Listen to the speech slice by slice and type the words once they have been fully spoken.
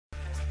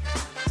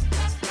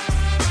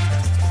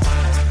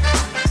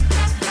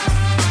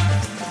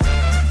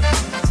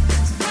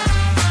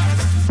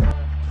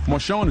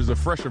Sean is a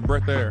fresher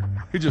breath air.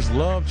 He just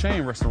loved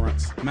chain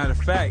restaurants. Matter of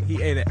fact,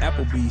 he ate at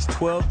Applebee's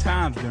 12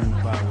 times during the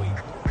bye week.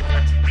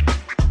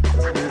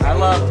 I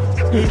love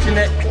each and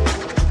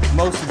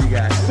most of you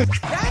guys. That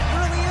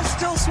really is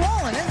still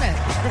swollen, isn't it?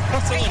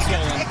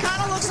 It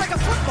kind of looks like a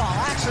football,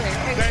 actually.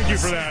 Thank you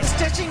for that.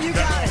 Stitching, you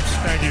got it.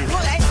 Thank you.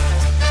 Look,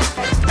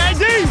 Hey,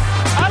 D,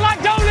 I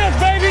like donuts,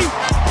 baby.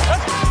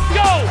 Let's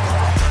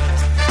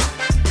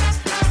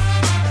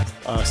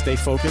go. Stay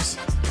focused.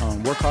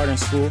 Work hard in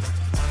school.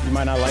 You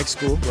might not like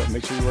school, but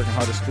make sure you're working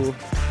hard at school.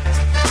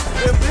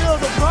 Them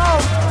bills are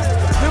bomb.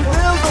 Them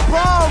bills are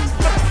bomb.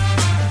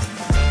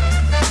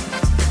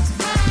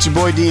 It's your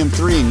boy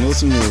DM3, and you're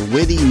listening to the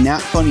Witty,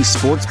 Not Funny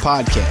Sports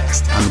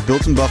Podcast on the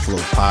Built in Buffalo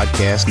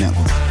Podcast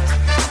Network.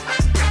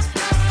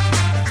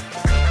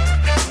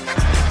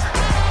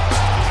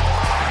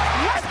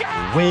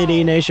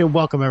 Witty Nation,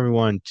 welcome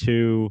everyone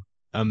to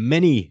a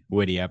mini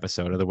Witty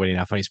episode of the Witty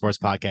Not Funny Sports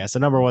Podcast, the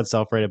number one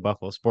self-rated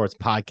Buffalo sports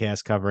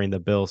podcast covering the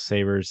Bills,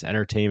 Sabres,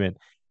 entertainment,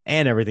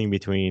 and everything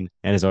between,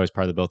 and is always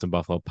part of the Built in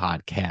Buffalo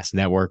Podcast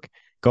Network.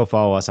 Go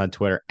follow us on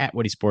Twitter at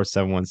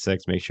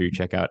WittySports716. Make sure you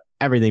check out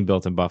everything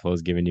Built in Buffalo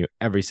is giving you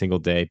every single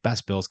day.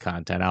 Best Bills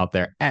content out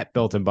there at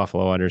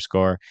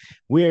BuiltInBuffalo_.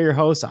 We are your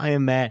hosts. I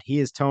am Matt. He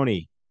is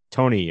Tony.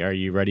 Tony, are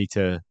you ready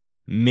to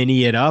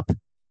mini it up?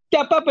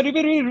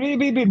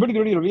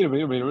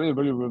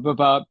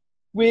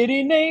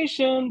 Witty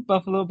Nation,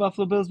 Buffalo,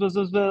 Buffalo Bills, Bills,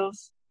 Bills,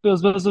 Bills,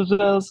 Bills, Bills, Bills,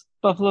 Bills,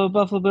 Buffalo,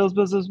 Buffalo Bills,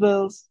 Bills, Bills,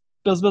 Bills,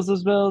 Bills, Bills,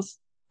 Bills, Bills.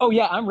 Oh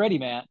yeah, I'm ready,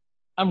 Matt.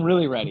 I'm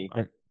really ready.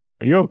 Are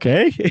you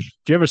okay? Do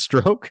you have a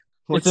stroke?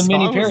 It's a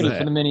mini parody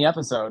for the mini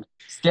episode.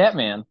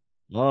 Scatman.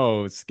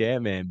 Oh,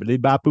 Scatman.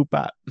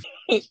 Bop.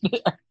 It's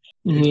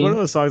one of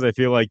those songs I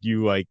feel like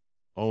you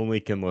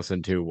only can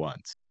listen to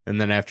once. And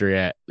then after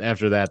that,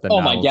 the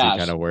novelty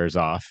kind of wears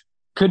off.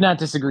 Could not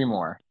disagree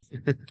more.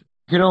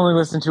 Could only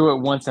listen to it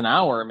once an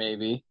hour,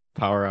 maybe.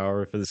 Power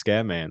hour for the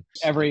Scatman.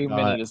 Every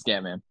minute is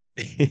Scatman.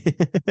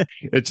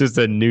 It's just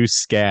a new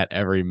scat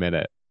every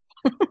minute.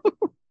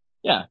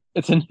 Yeah,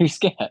 it's a new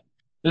scat.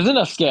 There's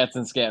enough scats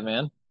in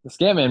Scatman. The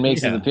Scatman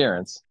makes his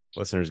appearance.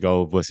 Listeners,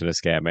 go listen to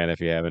Scatman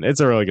if you haven't. It's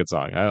a really good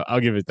song.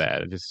 I'll give it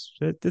that.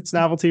 It's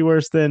novelty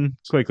worse than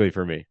quickly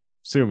for me.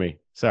 Sue me.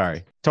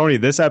 Sorry. Tony,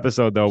 this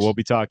episode, though, we'll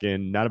be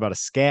talking not about a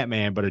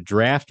Scatman, but a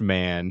draft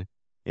man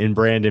in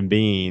Brandon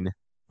Beane.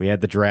 We had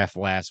the draft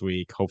last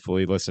week.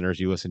 Hopefully, listeners,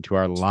 you listened to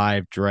our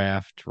live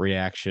draft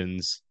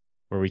reactions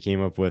where we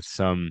came up with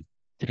some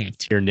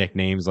tier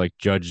nicknames like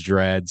Judge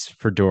Dreads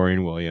for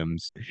Dorian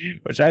Williams,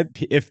 which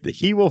if the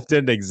He-Wolf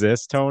didn't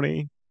exist,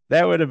 Tony,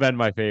 that would have been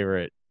my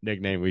favorite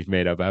nickname we've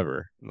made up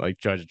ever, like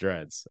Judge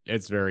Dreads.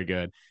 It's very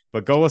good.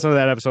 But go listen to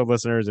that episode,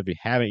 listeners. If you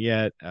haven't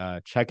yet,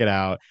 check it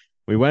out.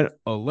 We went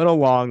a little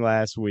long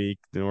last week,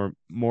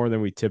 more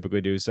than we typically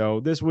do.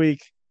 So this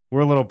week,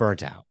 we're a little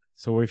burnt out.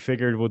 So we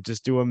figured we'll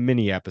just do a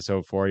mini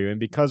episode for you. And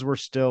because we're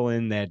still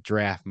in that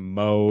draft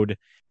mode,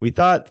 we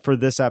thought for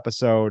this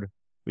episode,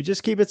 we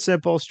just keep it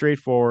simple,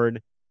 straightforward.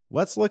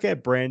 Let's look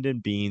at Brandon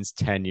Beane's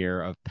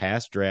tenure of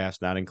past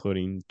drafts, not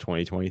including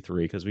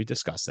 2023, because we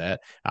discussed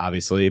that,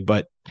 obviously,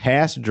 but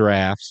past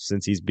drafts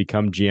since he's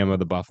become GM of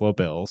the Buffalo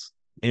Bills.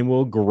 And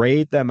we'll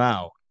grade them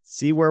out,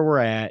 see where we're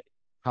at,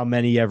 how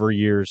many ever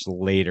years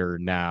later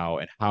now,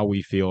 and how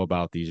we feel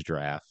about these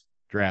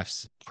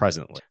drafts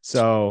presently.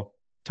 So,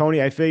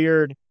 Tony, I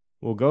figured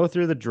we'll go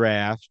through the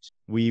draft.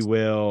 We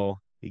will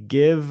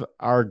give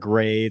our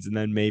grades and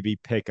then maybe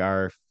pick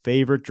our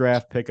favorite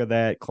draft pick of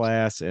that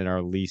class and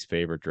our least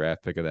favorite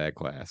draft pick of that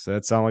class. Does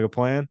that sound like a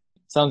plan?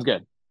 Sounds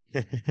good.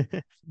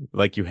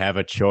 Like you have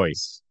a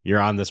choice. You're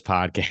on this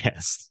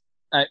podcast.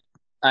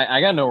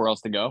 I got nowhere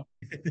else to go.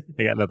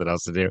 I got nothing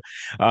else to do.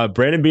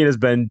 Brandon Beane has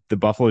been the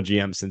Buffalo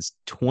GM since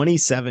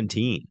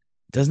 2017.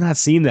 Does not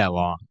seem that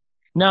long.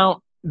 Now,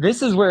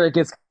 this is where it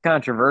gets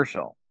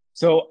controversial.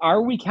 So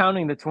are we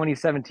counting the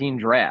 2017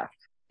 draft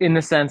in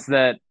the sense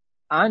that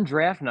on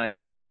draft night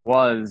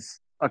was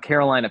a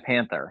Carolina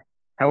Panther?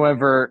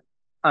 However,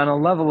 on a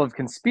level of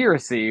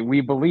conspiracy, we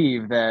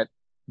believe that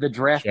the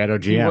draft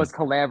he was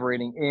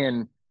collaborating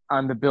in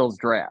on the Bills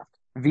draft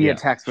via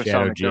text with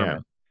Sean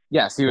McDermott.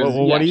 Yes, he was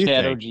what do you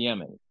shadow think?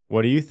 GMing.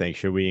 What do you think?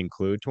 Should we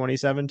include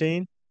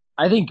 2017?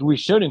 I think we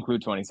should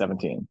include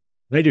 2017.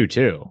 I do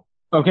too.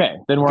 Okay,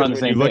 then we're on the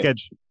same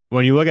page.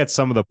 When you look at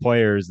some of the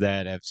players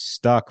that have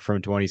stuck from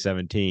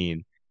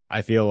 2017,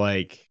 I feel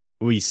like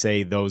we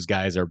say those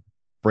guys are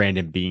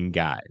Brandon Beane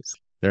guys.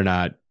 They're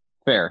not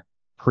fair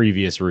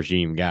previous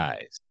regime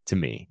guys to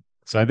me.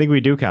 So I think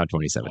we do count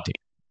 2017.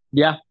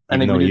 Yeah, I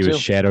think we do too. Even though he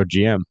was shadow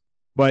GM.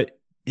 But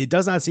it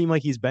does not seem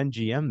like he's been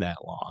GM that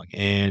long.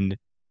 And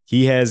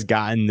he has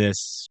gotten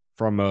this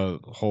from a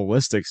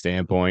holistic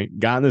standpoint,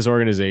 gotten this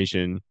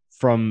organization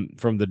from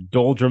the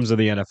doldrums of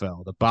the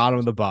NFL, the bottom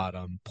of the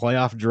bottom,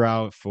 playoff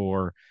drought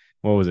for,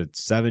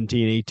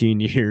 17,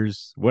 18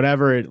 years,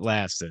 whatever it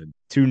lasted,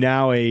 to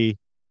now a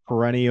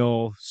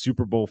perennial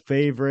Super Bowl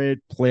favorite,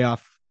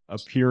 playoff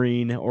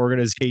appearing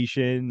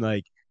organization.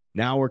 Like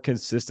now we're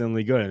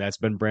consistently good. And that's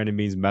been Brandon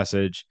Beane's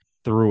message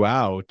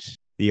throughout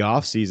the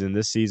offseason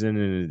this season,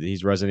 and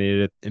he's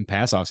resonated in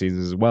past off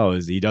seasons as well,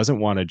 is he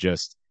doesn't want to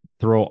just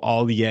throw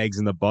all the eggs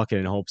in the bucket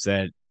in hopes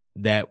that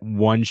that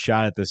one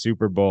shot at the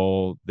Super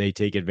Bowl they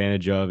take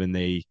advantage of and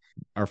they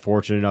are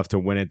fortunate enough to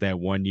win it that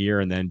one year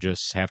and then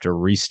just have to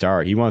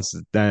restart. He wants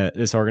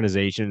this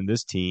organization and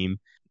this team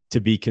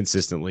to be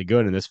consistently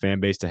good and this fan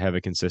base to have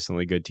a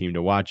consistently good team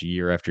to watch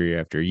year after year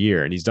after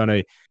year. And he's done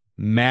a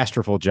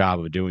masterful job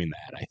of doing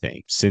that, I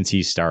think, since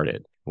he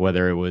started,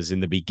 whether it was in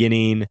the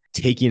beginning,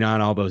 taking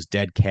on all those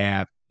dead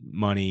cap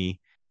money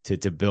to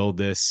build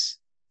this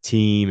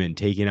team and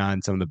taking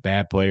on some of the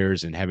bad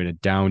players and having a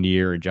down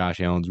year in Josh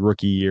Allen's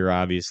rookie year,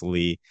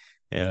 obviously,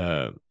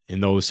 in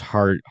those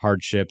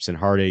hardships and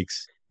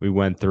heartaches we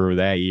went through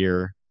that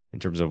year in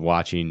terms of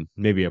watching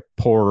maybe a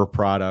poorer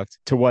product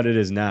to what it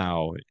is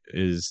now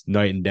is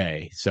night and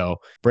day. So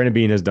Brandon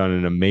Beane has done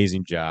an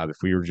amazing job. If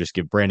we were to just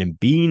give Brandon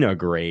Beane a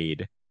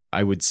grade,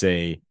 I would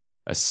say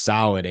a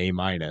solid A-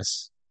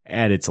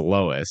 at its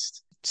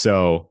lowest.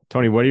 So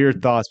Tony, what are your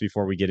thoughts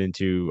before we get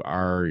into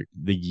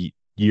the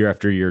year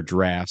after year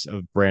drafts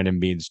of Brandon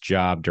Beane's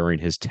job during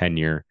his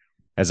tenure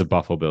as a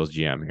Buffalo Bills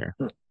GM here?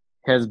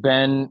 Has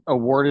been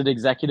awarded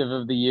Executive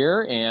of the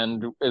Year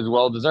and is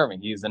well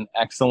deserving. He's an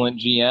excellent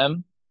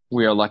GM.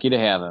 We are lucky to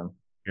have him.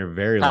 You're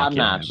very top lucky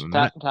notch, to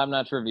have him. top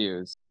notch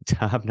reviews.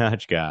 Top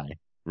notch guy.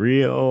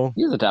 Real.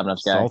 He's a top notch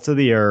guy. Salt of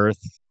the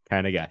earth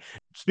kind of guy.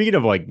 Speaking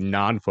of like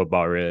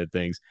non-football related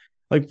things,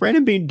 like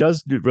Brandon Beane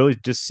does really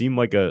just seem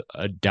like a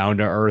down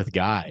to earth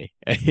guy.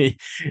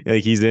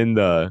 Like he's in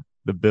the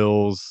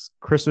Bills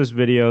Christmas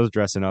videos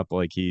dressing up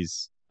like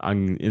he's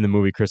in the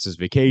movie Christmas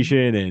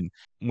Vacation, and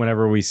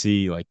whenever we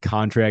see like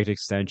contract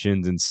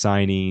extensions and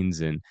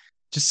signings, and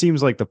just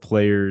seems like the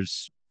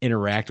players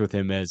interact with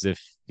him as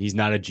if he's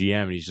not a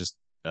GM and he's just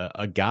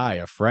a guy,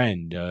 a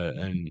friend,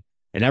 and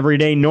an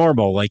everyday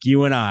normal like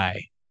you and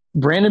I.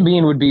 Brandon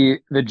Beane would be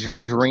the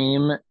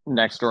dream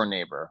next door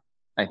neighbor,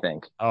 I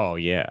think. Oh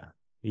yeah,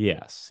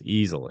 yes,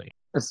 easily.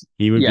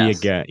 He would be a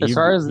guy.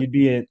 He'd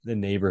be the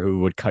neighbor who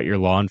would cut your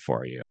lawn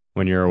for you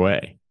when you're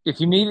away. If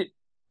you needed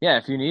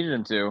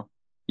him to.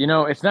 You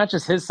know, it's not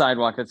just his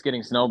sidewalk that's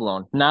getting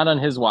snowblown. Not on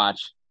his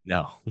watch.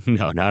 No,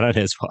 not on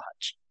his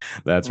watch.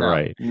 That's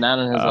right. Not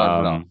on his watch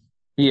at all.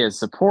 He is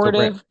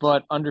supportive,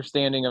 but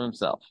understanding of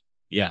himself.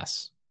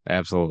 Yes,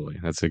 absolutely.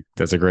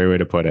 That's a great way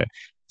to put it.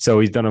 So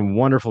he's done a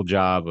wonderful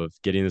job of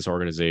getting this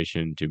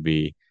organization to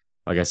be,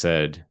 like I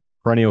said,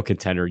 perennial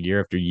contender year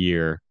after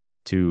year,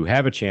 to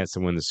have a chance to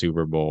win the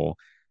Super Bowl.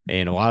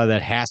 And a lot of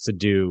that has to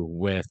do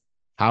with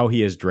how he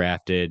has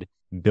drafted,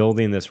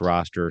 building this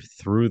roster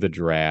through the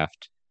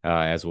draft,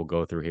 as we'll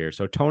go through here.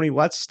 So, Tony,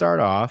 let's start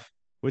off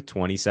with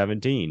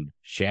 2017.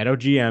 Shadow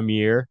GM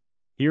year.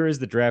 Here is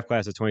the draft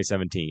class of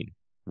 2017.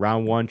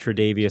 Round 1,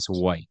 Tre'Davious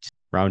White.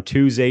 Round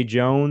 2, Zay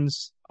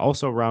Jones.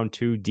 Also round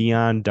 2,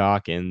 Deion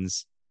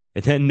Dawkins.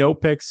 And then no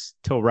picks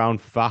till round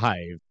 5,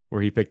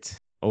 where he picked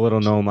a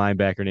little-known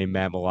linebacker named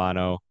Matt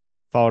Milano.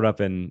 Followed up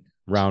in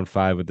round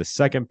 5 with the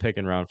second pick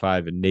in round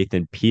 5, and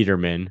Nathan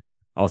Peterman,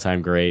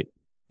 all-time great.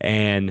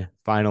 And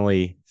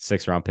finally,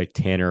 6th-round pick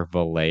Tanner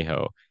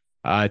Vallejo.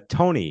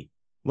 Tony,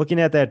 looking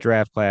at that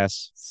draft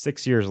class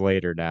 6 years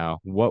later now,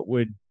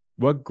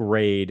 what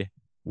grade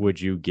would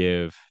you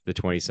give the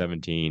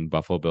 2017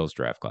 Buffalo Bills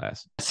draft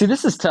class? See,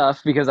 this is tough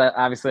because I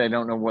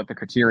don't know what the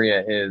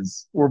criteria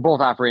is. We're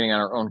both operating on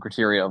our own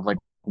criteria of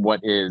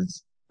what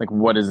is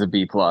a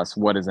B plus,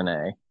 what is an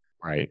A.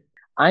 Right.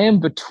 I am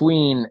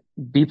between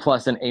B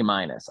plus and A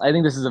minus. I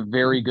think this is a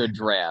very good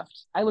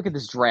draft. I look at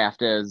this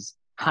draft as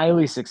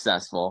highly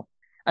successful.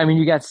 I mean,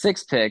 you got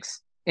 6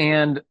 picks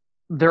and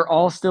they're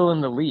all still in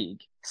the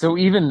league. So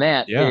even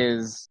that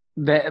is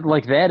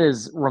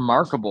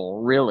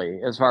remarkable,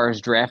 really, as far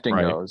as drafting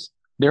goes.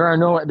 There's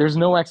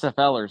no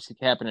XFLers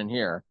happening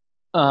here.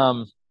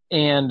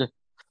 And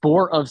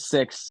 4 of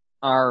 6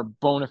 are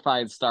bona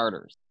fide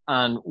starters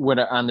on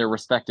their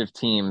respective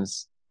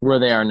teams where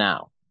they are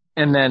now.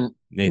 And then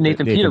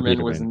Nathan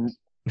Peterman was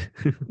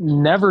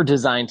never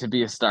designed to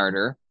be a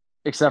starter,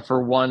 except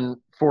for one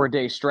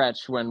 4-day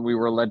stretch when we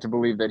were led to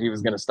believe that he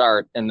was going to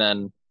start, and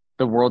then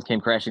the world came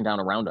crashing down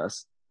around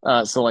us.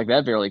 So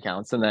that barely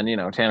counts. And then,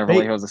 Tanner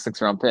Vallejo was a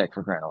 6th-round pick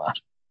for crying out loud.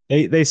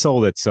 They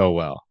sold it so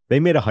well.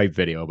 They made a hype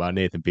video about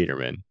Nathan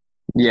Peterman.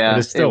 Yeah. But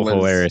it's still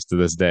hilarious to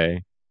this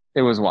day.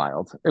 It was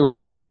wild.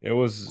 It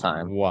was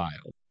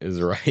wild,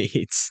 is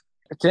right.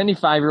 To any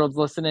 5-year-olds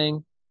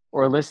listening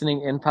or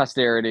listening in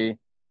posterity,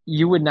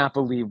 you would not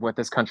believe what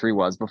this country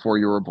was before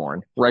you were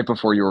born, right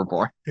before you were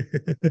born.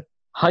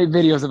 Hype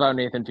videos about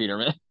Nathan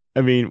Peterman.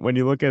 I mean, when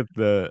you look at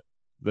the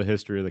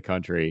history of the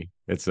country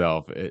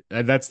itself,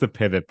 that's the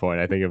pivot point,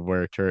 I think, of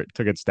where it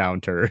took its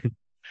downturn.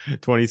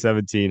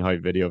 2017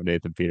 hype video of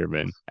Nathan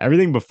Peterman.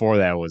 Everything before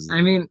that was,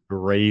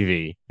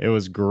 gravy. It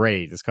was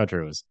great. This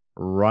country was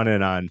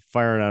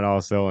firing on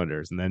all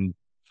cylinders. And then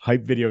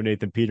hype video of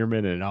Nathan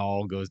Peterman, and it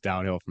all goes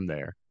downhill from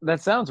there.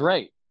 That sounds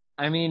right.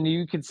 I mean,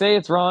 you could say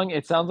it's wrong.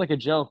 It sounds like a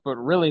joke, but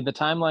really the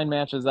timeline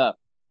matches up.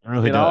 It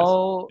really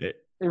does.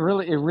 It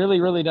really,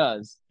 really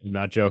does. I'm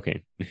not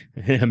joking.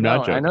 I'm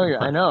not joking.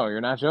 I know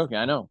you're not joking.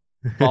 I know.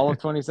 fall of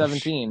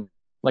 2017,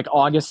 like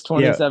August Yeah.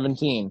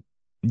 2017.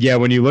 Yeah,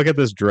 when you look at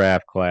this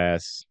draft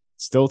class,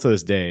 still to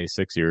this day,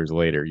 6 years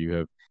later, you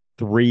have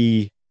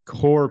three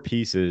core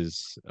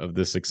pieces of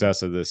the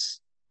success of this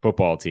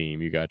football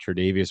team. You got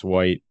Tre'Davious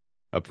White,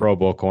 a Pro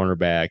Bowl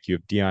cornerback. You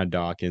have Deion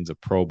Dawkins, a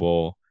Pro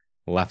Bowl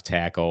left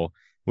tackle,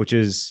 which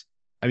is,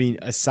 I mean,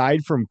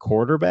 aside from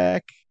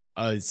quarterback,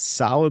 a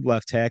solid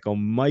left tackle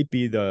might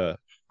be the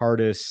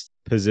hardest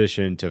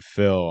position to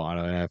fill on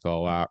an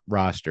NFL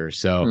roster.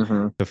 So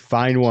Mm-hmm. to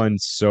find one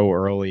so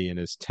early in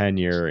his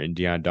tenure in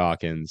Deion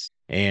Dawkins,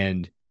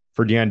 and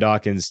for Deion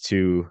Dawkins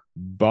to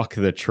buck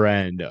the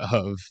trend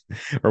of,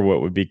 or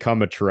what would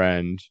become a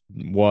trend,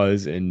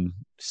 was and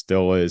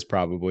still is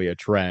probably a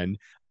trend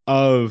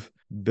of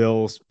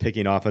Bills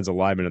picking offensive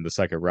linemen in the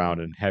second round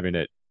and having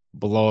it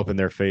blow up in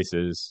their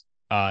faces.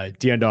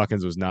 Deion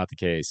Dawkins was not the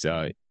case.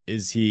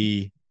 Is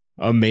he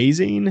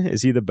amazing?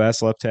 Is he the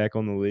best left tackle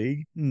in the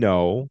league?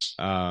 No.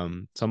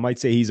 Some might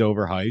say he's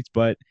overhyped,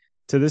 but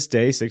to this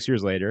day, 6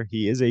 years later,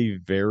 he is a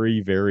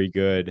very, very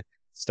good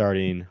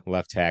starting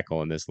left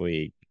tackle in this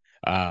league.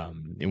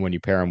 And when you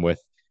pair him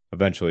with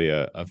eventually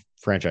a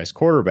franchise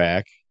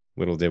quarterback,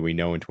 little did we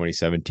know in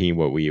 2017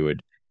 what we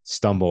would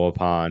stumble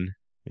upon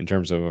in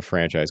terms of a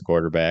franchise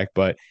quarterback.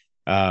 But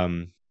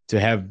to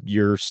have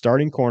your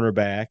starting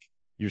cornerback,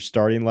 your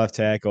starting left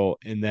tackle,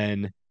 and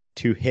then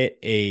to hit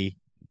a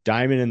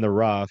diamond in the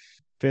rough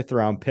fifth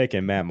round pick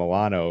in Matt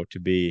Milano to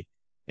be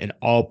an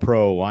all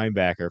pro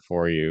linebacker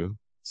for you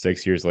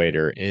 6 years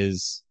later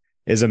is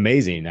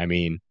amazing. I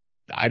mean,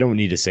 I don't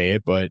need to say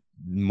it, but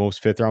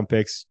most fifth round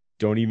picks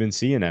don't even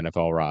see an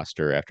NFL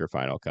roster after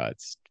final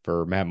cuts.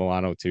 For Matt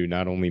Milano to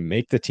not only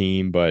make the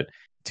team, but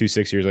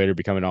 6 years later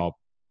become an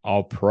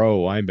all pro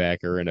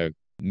linebacker and a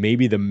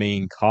maybe the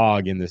main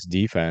cog in this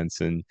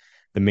defense and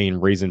the main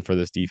reason for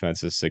this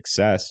defense's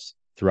success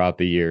throughout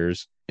the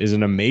years is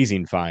an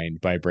amazing find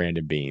by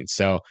Brandon Beane.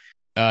 So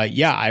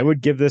yeah,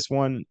 I'd give this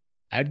one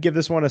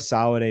a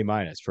solid A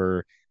minus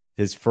for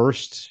his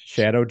first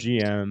shadow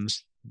GM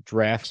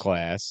draft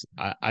class.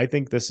 I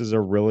think this is a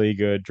really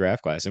good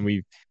draft class. And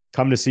we've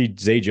come to see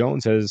Zay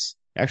Jones has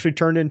actually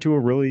turned into a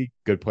really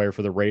good player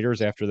for the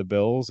Raiders after the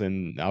Bills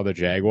and now the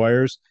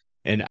Jaguars.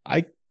 And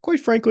I quite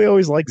frankly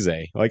always liked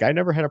Zay. Like, I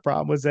never had a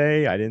problem with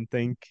Zay. I didn't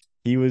think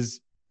he was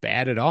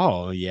bad at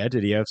all. Yeah,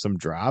 did he have some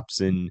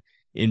drops and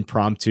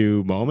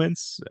impromptu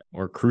moments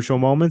or crucial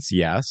moments?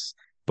 Yes,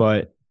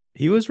 but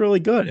he was really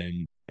good,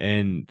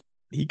 and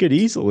he could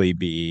easily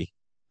be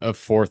a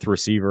fourth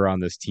receiver on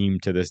this team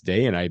to this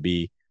day, and I'd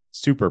be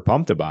super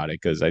pumped about it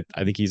because I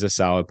think he's a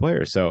solid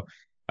player. So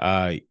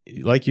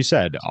like you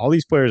said, all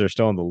these players are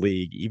still in the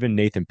league. Even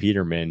Nathan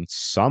Peterman,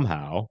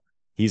 somehow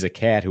he's a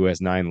cat who has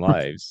 9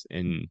 lives,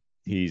 and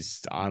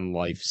he's on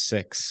life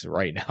 6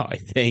 right now, I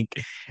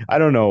think. I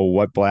don't know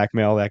what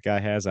blackmail that guy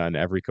has on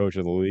every coach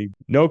in the league.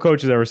 No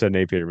coach has ever said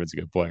Nate Peterman's a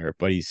good player,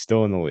 but he's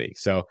still in the league.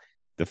 So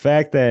the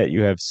fact that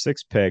you have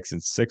 6 picks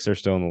and 6 are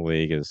still in the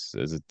league is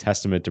a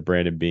testament to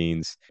Brandon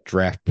Beane's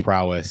draft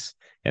prowess.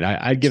 And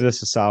I'd give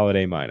this a solid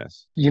A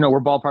minus.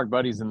 We're ballpark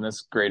buddies in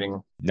this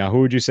grading. Now, who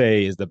would you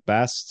say is the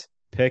best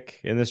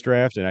pick in this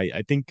draft? And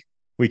I think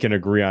we can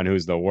agree on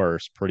who's the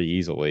worst pretty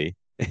easily.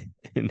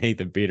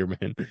 Nathan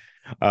Peterman.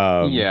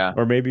 Yeah.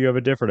 Or maybe you have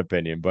a different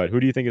opinion, but who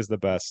do you think is the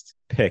best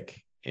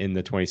pick in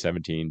the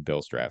 2017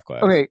 Bills draft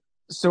class? Okay,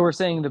 so we're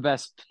saying the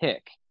best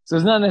pick. So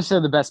it's not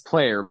necessarily the best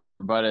player,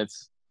 but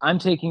I'm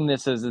taking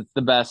this as it's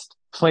the best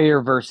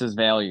player versus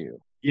value.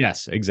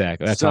 Yes,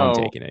 exactly. That's how I'm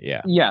taking it.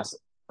 Yeah. Yes.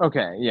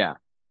 Okay. Yeah.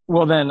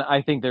 Well, then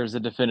I think there's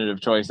a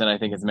definitive choice, and I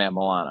think it's Matt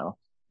Milano.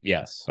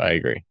 Yes, I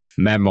agree.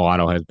 Matt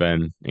Milano has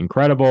been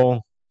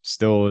incredible,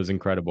 still is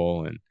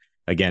incredible. And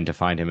again, to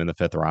find him in the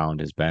 5th round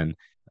has been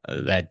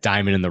that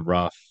diamond in the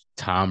rough.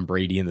 Tom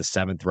Brady in the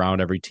 7th round,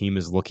 every team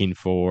is looking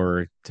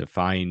for to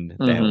find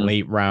that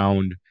late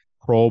round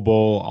Pro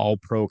Bowl, all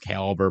pro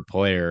caliber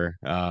player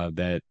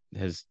that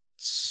has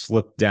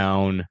slipped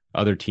down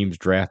other teams'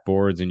 draft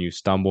boards and you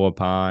stumble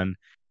upon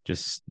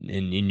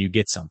and you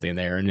get something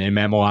there. And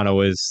Matt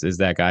Milano is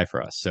that guy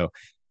for us. So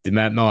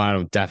Matt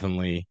Milano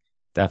definitely,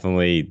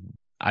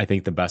 I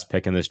think the best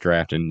pick in this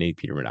draft, and Nate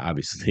Peterman,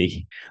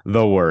 obviously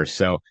the worst.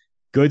 So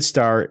good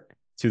start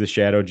to the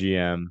shadow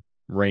GM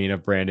reign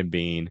of Brandon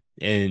Beane.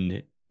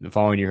 In the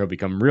following year, he'll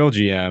become real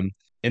GM.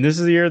 And this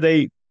is the year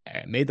they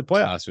made the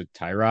playoffs with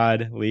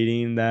Tyrod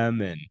leading them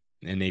and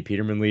Nate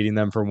Peterman leading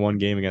them for one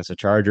game against the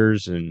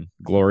Chargers in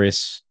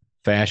glorious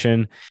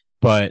fashion.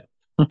 But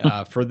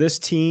for this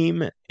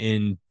team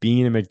in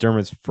Beane and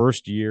McDermott's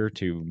first year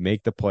to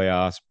make the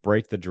playoffs,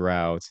 break the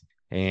drought,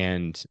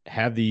 and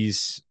have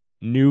these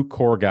new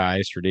core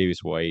guys for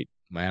Tre'Davious White,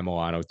 Matt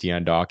Milano,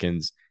 Deion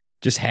Dawkins,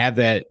 just have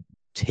that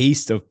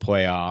taste of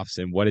playoffs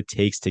and what it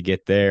takes to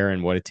get there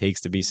and what it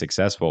takes to be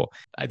successful.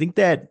 I think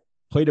that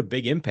played a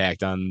big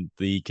impact on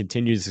the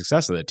continued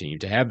success of the team,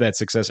 to have that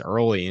success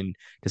early and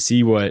to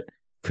see what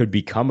could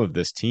become of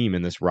this team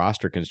and this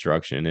roster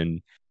construction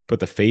and put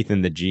the faith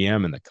in the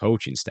GM and the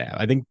coaching staff.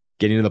 I think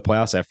getting to the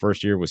playoffs that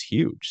first year was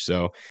huge.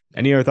 So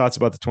any other thoughts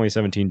about the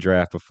 2017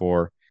 draft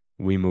before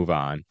we move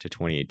on to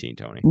 2018,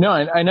 Tony. No,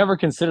 I never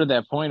considered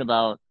that point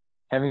about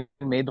having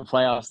made the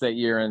playoffs that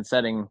year and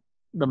setting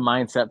the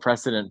mindset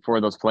precedent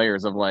for those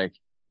players of like,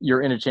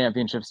 you're in a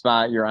championship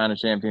spot, you're on a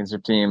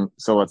championship team,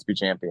 so let's be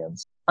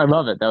champions. I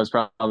love it. That's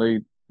probably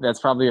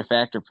a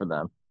factor for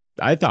them.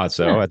 I thought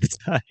so at the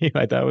time.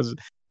 I thought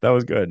that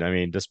was good. I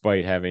mean,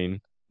 despite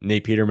having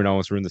Nate Peterman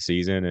almost ruin the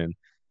season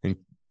and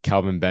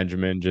Calvin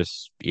Benjamin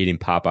just eating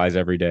Popeyes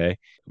every day,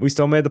 we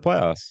still made the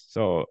playoffs.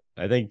 So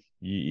I think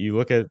you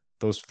look at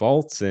those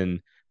faults and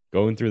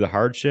going through the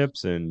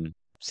hardships and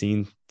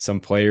seeing some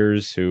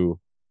players who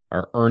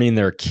are earning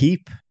their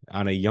keep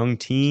on a young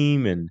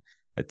team and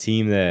a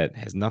team that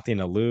has nothing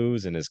to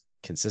lose and is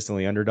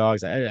consistently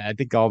underdogs. I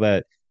think all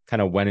that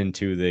kind of went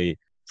into the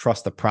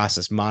trust the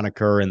process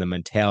moniker and the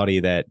mentality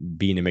that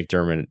Beane and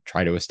McDermott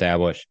tried to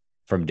establish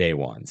from day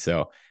one.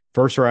 So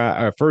first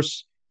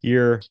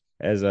year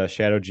as a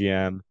shadow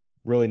GM,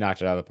 really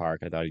knocked it out of the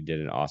park. I thought he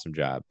did an awesome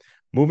job.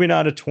 Moving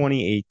on to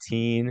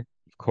 2018, of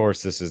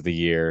course, this is the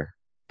year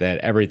that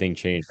everything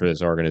changed for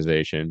this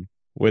organization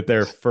with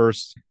their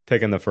first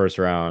pick in the first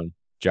round,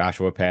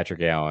 Joshua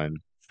Patrick Allen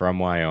from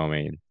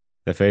Wyoming,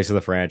 the face of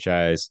the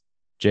franchise,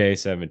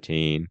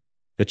 J17,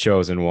 the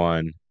chosen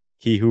one,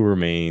 he who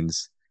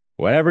remains,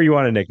 whatever you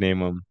want to nickname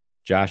him.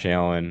 Josh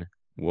Allen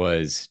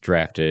was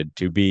drafted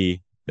to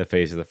be the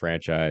face of the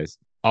franchise.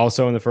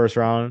 Also in the first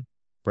round,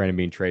 Brandon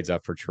Beane trades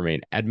up for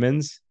Tremaine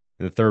Edmonds.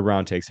 In the third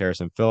round, takes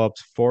Harrison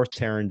Phillips. Fourth,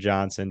 Taron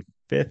Johnson.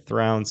 Fifth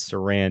round,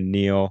 Saran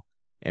Neal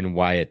and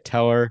Wyatt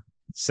Teller.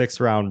 Sixth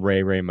round,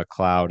 Ray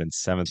McLeod. And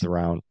seventh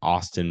round,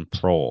 Austin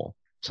Prohl.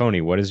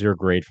 Tony, what is your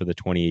grade for the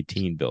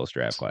 2018 Bills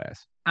draft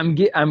class? I'm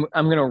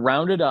gonna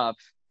round it up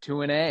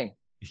to an A.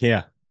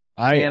 Yeah,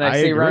 I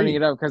say agree. Rounding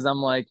it up because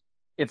I'm like,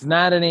 it's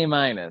not an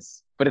A-,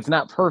 but it's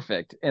not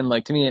perfect. And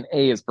like to me, an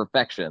A is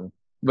perfection,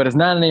 but it's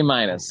not an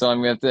A-. So I'm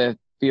gonna have to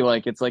feel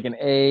like it's like an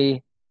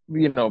A,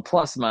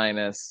 plus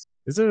minus.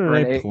 Is it an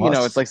A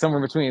plus? It's like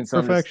somewhere between.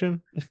 So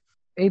perfection.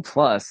 A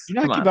plus. You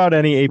not give out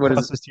any A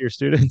pluses to your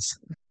students?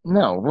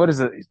 No. What is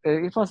it?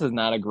 A plus is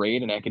not a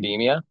grade in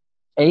academia.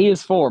 A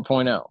is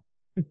 4.0.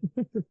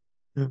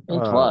 A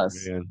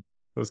plus. Man.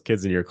 Those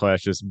kids in your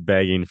class just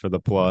begging for the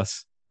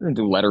plus. We're gonna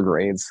do letter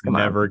grades.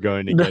 Never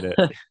going to get it.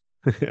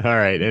 All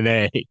right, an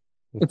A.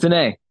 It's an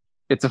A.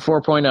 It's a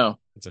 4.0.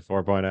 It's a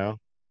 4.0.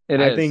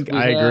 I think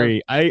I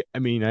agree. I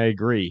mean, I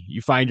agree.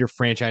 You find your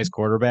franchise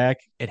quarterback,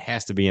 it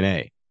has to be an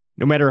A.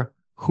 No matter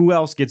who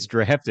else gets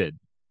drafted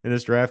in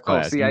this draft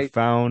class, you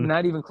found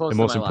not even close the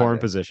to most my important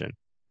logic. position.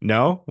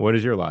 No? What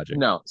is your logic?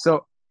 No.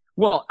 So,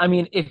 well, I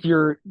mean, if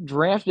you're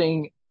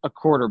drafting a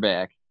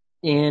quarterback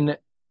in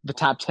the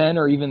top 10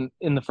 or even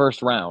in the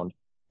first round,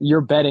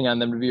 you're betting on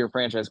them to be your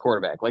franchise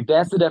quarterback. Like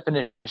that's the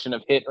definition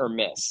of hit or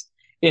miss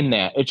in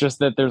that. It's just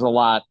that there's a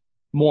lot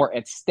more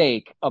at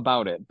stake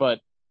about it.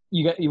 But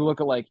you look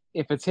at like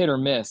if it's hit or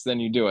miss, then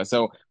you do it.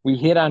 So we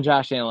hit on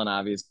Josh Allen,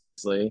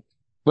 obviously.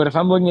 But if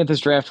I'm looking at this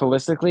draft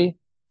holistically,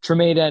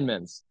 Tremaine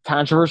Edmonds,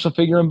 controversial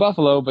figure in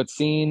Buffalo, but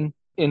seen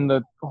in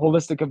the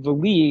holistic of the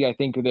league, I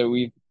think that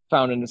we've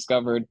found and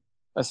discovered,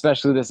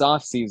 especially this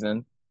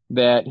offseason,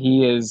 that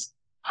he is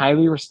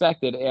highly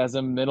respected as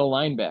a middle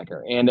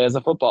linebacker and as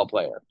a football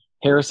player.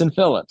 Harrison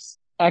Phillips,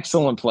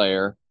 excellent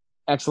player,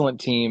 excellent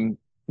team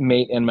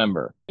mate and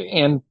member,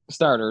 and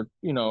starter,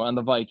 on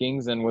the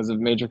Vikings and was a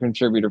major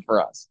contributor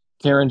for us.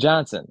 Taron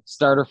Johnson,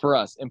 starter for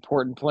us,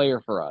 important player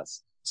for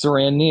us.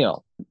 Saran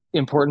Neal,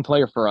 important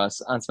player for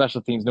us on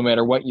special teams, no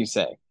matter what you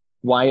say.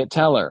 Wyatt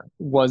Teller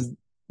was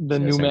the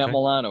new Matt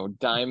Milano,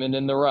 diamond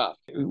in the rough.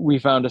 We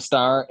found a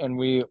star and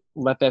we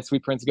let that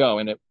sweet prince go,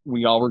 and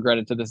we all regret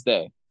it to this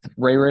day.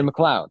 Ray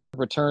McLeod,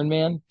 return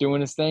man, doing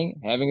his thing,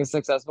 having a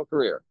successful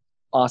career.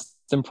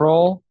 Austin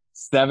Prohl,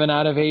 7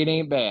 out of 8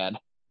 ain't bad.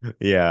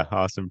 Yeah,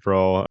 Austin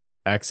Prohl,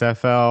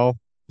 XFL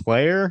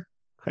player,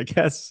 I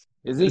guess.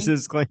 Is he? This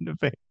is claim to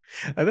fame.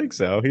 I think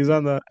so. I think he's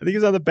on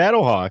the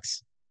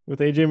Battlehawks with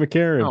AJ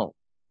McCarron. Oh,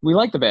 we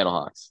like the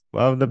Battlehawks.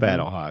 Love the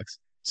Battlehawks.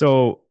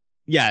 So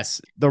yes,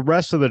 the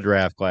rest of the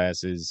draft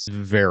class is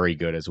very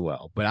good as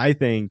well. But I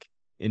think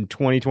in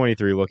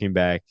 2023, looking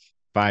back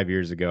 5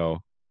 years ago,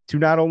 to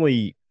not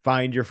only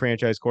find your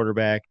franchise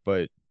quarterback,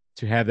 but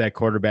to have that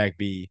quarterback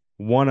be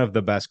one of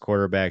the best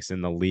quarterbacks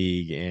in the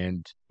league,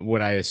 and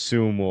what I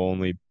assume will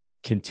only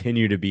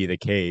continue to be the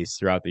case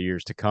throughout the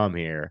years to come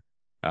here,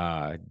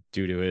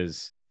 due to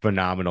his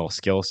phenomenal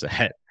skill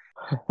set.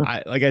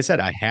 Like I said,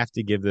 I have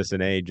to give this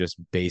an A just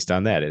based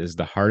on that. It is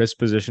the hardest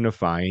position to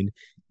find.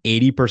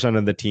 80%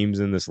 of the teams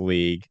in this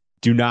league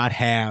do not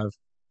have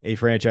a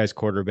franchise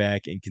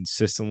quarterback and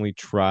consistently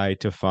try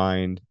to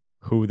find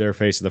who their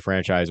face of the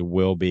franchise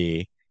will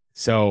be.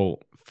 So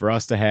for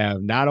us to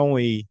have not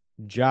only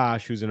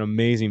Josh, who's an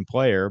amazing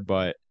player,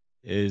 but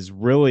is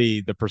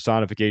really the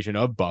personification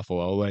of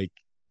Buffalo. Like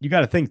you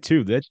got to think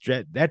too,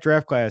 that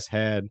draft class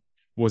had,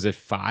 was it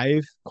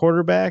 5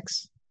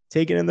 quarterbacks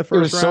taken in the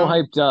first round? It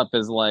was so hyped up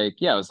as like,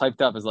 it was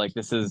hyped up as like,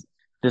 this is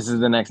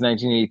the next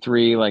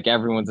 1983. Like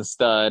everyone's a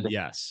stud.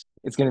 Yes.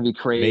 It's going to be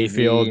crazy.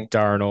 Mayfield,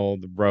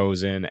 Darnold,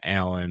 Rosen,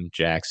 Allen,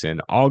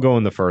 Jackson, all go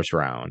in the first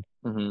round.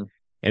 Mm-hmm.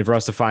 and for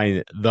us to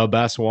find the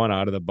best one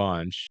out of the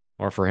bunch,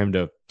 or for him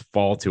to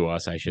fall to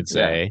us, I should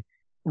say.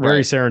 Very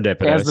Right.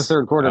 serendipitous. As the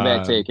third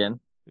quarterback taken.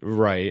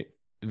 Right.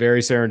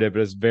 Very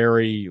serendipitous,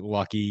 very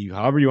lucky,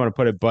 however you want to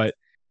put it. But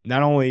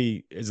not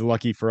only is it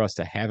lucky for us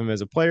to have him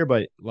as a player,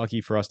 but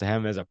lucky for us to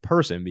have him as a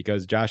person,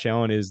 because Josh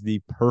Allen is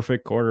the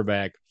perfect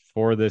quarterback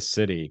for this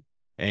city.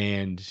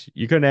 And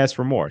you couldn't ask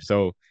for more.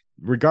 So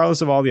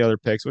regardless of all the other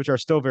picks, which are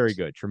still very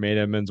good, Tremaine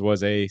Edmonds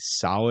was a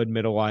solid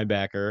middle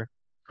linebacker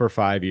for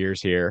 5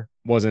 years here.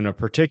 Wasn't a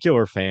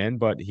particular fan,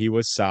 but he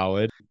was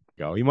solid.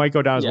 He might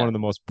go down as one of the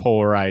most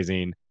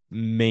polarizing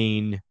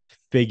main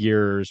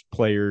figures,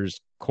 players,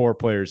 core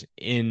players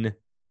in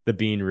the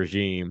Beane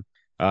regime,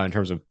 in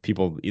terms of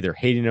people either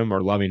hating him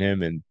or loving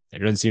him. And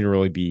there doesn't seem to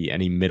really be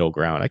any middle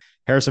ground. Like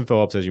Harrison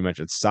Phillips, as you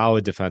mentioned,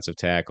 solid defensive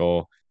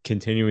tackle,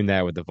 continuing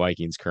that with the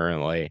Vikings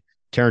currently.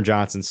 Taron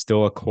Johnson's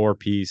still a core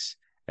piece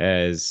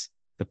as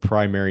the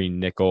primary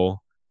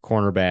nickel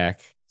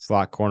cornerback,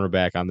 slot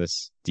cornerback on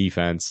this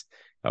defense,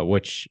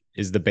 which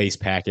is the base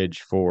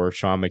package for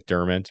Sean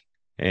McDermott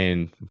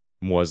and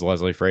was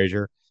Leslie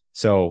Frazier.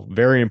 So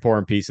very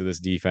important piece of this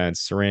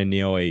defense. Saran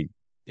Neal,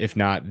 if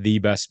not the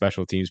best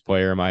special teams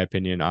player, in my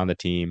opinion, on the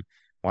team.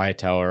 Wyatt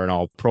Teller, an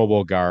all Pro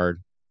Bowl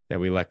guard that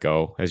we let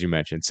go, as you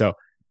mentioned. So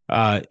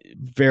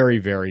very,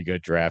 very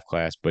good draft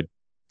class. But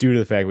due to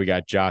the fact we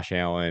got Josh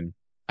Allen,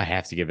 I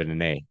have to give it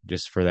an A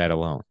just for that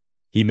alone.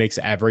 He makes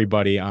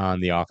everybody on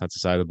the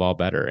offensive side of the ball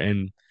better.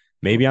 And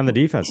maybe on the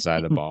defensive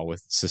side of the ball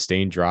with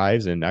sustained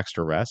drives and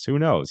extra rest. Who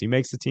knows? He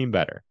makes the team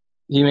better.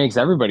 He makes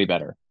everybody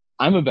better.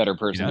 I'm a better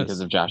person because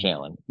of Josh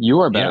Allen. You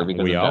are better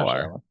because of Josh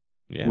Allen.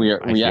 Yeah,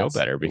 I feel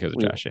better because of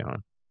Josh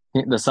Allen.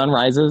 The sun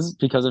rises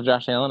because of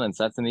Josh Allen and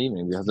sets in the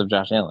evening because of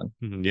Josh Allen.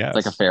 Yes.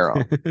 It's like a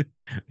pharaoh.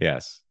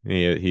 Yes,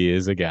 he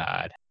is a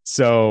god.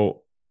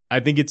 So I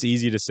think it's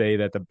easy to say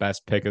that the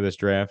best pick of this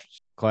draft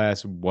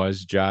class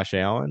was Josh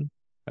Allen.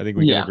 I think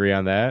we can agree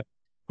on that.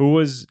 Who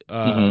was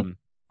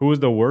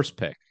the worst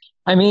pick?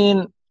 I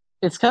mean,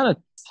 it's kind of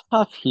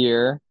tough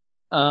here.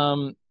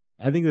 I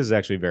think this is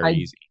actually very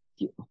easy.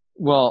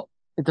 Well,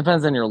 it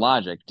depends on your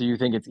logic. Do you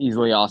think it's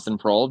easily Austin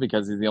Proehl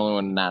because he's the only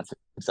one not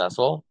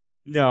successful?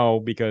 No,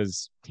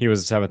 because he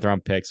was a 7th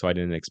round pick, so I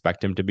didn't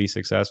expect him to be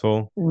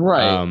successful.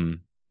 Right.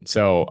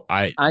 So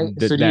so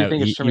do you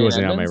think it's he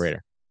wasn't Edmonds? on my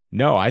radar.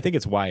 No, I think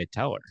it's Wyatt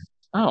Teller.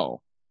 Oh,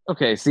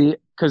 okay. See,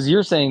 because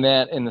you're saying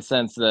that in the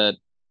sense that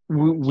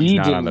we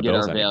didn't get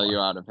our value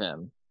out of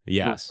him.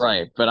 Yes.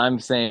 Right. But I'm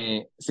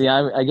saying, see,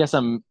 I guess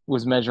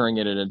was measuring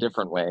it in a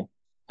different way,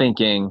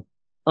 thinking,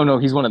 oh no,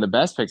 he's one of the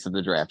best picks of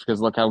the draft because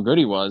look how good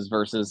he was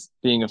versus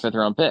being a 5th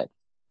round pick.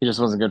 He just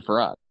wasn't good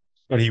for us.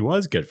 But he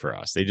was good for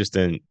us. They just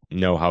didn't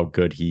know how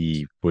good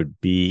he would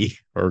be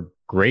or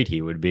great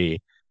he would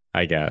be,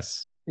 I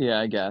guess. Yeah,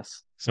 I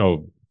guess.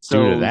 So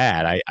due to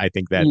that, I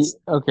think that's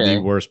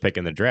the worst pick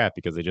in the draft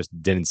because they just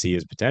didn't see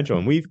his potential.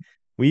 And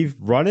we've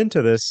run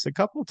into this a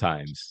couple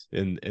times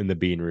in the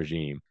Beane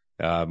regime.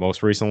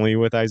 Most recently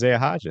with Isaiah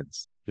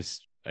Hodgins,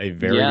 just a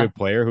very good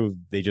player who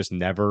they just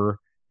never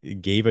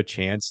gave a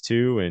chance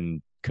to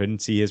and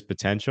couldn't see his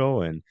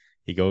potential. And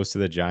he goes to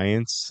the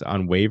Giants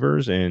on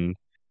waivers and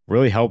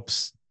really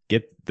helps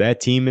get that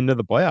team into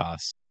the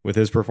playoffs with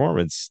his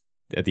performance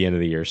at the end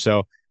of the year.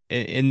 So,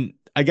 and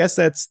I guess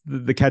that's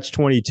the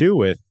catch-22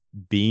 with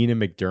Beane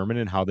and McDermott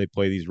and how they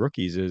play these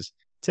rookies is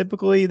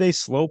typically they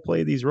slow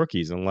play these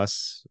rookies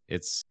unless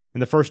it's in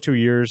the first 2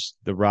 years,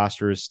 the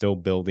roster is still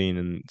building.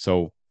 And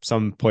so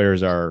some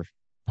players are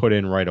put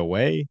in right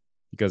away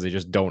because they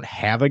just don't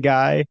have a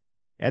guy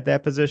at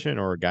that position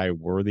or a guy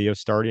worthy of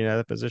starting at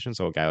that position.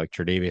 So a guy like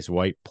Tre'Davious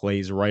White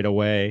plays right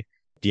away.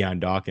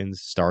 Deion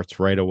Dawkins starts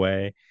right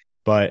away.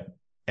 But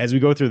as we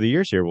go through the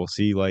years here, we'll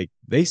see like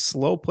they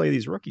slow play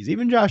these rookies.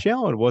 Even Josh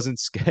Allen wasn't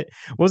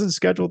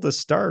scheduled to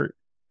start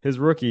his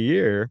rookie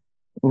year.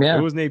 Yeah,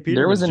 it was Nate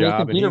Peterman's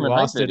job, and he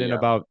lost it in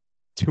about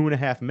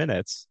 2.5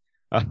 minutes.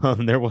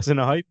 There wasn't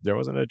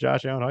a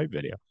Josh Allen hype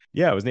video.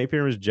 Yeah, it was Nate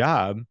Peterman's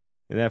job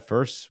in that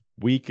first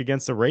week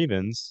against the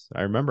Ravens.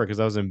 I remember because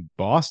I was in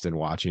Boston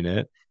watching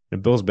it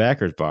in Bill's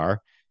Backers Bar,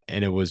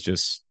 and it was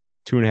just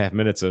 2.5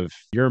 minutes of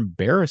you're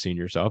embarrassing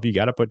yourself. You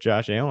got to put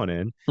Josh Allen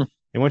in.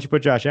 And once you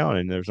put Josh Allen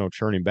in, there's no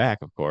turning back,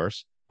 of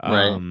course.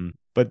 Right.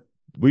 But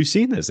we've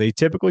seen this. They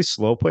typically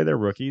slow play their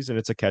rookies, and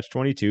it's a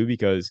catch-22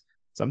 because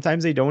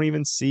sometimes they don't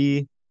even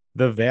see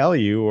the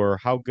value or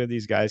how good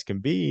these guys can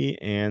be,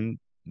 and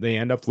they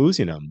end up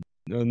losing them.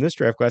 In this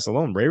draft class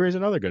alone, Ray Ray's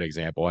another good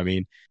example. I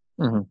mean,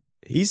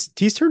 he's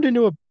turned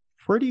into a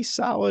pretty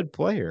solid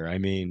player. I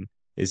mean,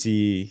 is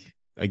he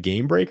a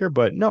game breaker?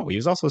 But no, he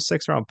was also a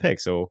 6th round pick,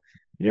 so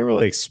you didn't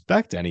really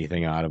expect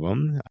anything out of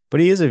him.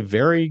 But he is a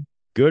very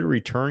good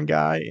return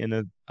guy and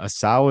a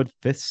solid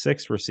 5th,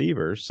 6th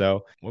receiver.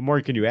 So what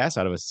more can you ask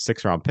out of a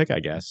 6th round pick, I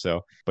guess?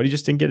 So, but he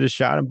just didn't get his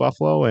shot in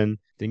Buffalo and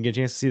didn't get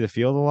a chance to see the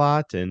field a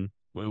lot, and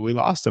we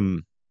lost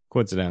him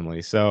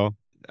coincidentally. So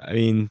I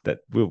mean that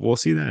we'll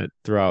see that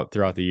throughout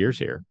the years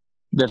here.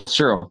 That's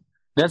true.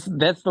 That's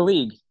the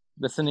league.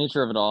 That's the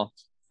nature of it all.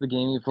 It's the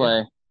game you play.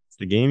 Yeah. It's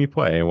the game you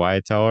play.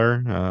 Wyatt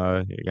Teller,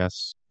 I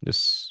guess,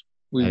 just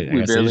We I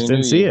guess I barely just knew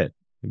didn't see you. it.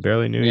 I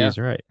barely knew Yeah. he's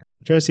right.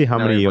 I'm trying to see how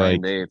Now many we're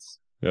playing like Bates.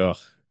 ugh,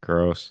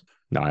 gross.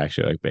 No, I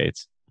actually like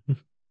Bates.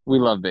 We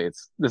love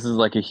Bates. This is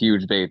like a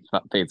huge Bates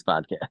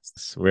podcast.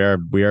 So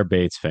we are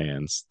Bates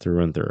fans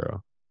through and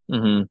through.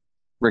 hmm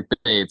Rick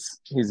Bates,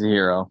 he's a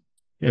hero.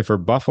 Yeah, for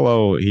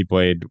Buffalo, he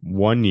played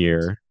 1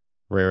 year.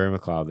 Ray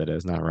McLeod, that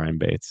is, not Ryan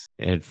Bates.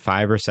 He had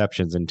 5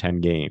 receptions in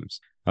 10 games.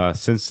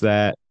 Since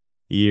that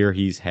year,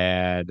 he's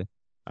had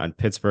on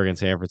Pittsburgh and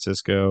San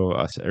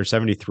Francisco, or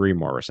 73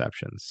 more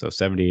receptions. So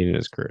 78 in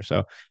his career.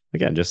 So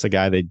again, just a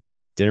guy they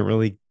didn't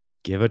really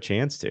give a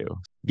chance to.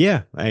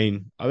 Yeah, I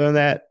mean, other than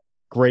that,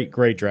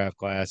 great draft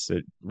class.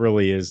 It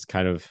really is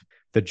kind of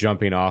the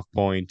jumping off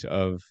point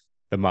of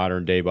the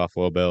modern day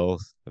Buffalo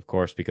Bills, of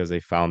course, because they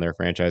found their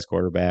franchise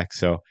quarterback.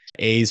 So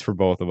A's for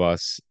both of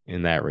us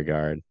in that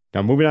regard.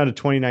 Now moving on to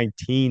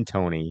 2019,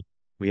 Tony,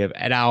 we have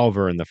Ed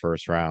Oliver in the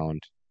first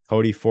round,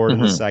 Cody Ford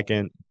in the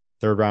second.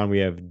 Third round, we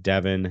have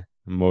Devin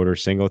Motor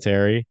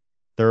Singletary.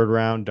 Third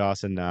round,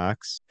 Dawson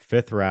Knox.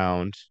 Fifth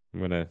round, I'm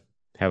going to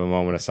have a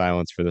moment of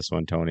silence for this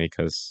one, Tony,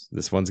 because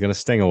this one's going to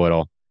sting a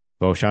little.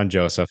 Boshan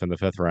Joseph in the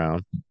fifth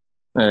round.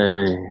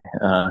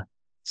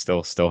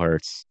 Still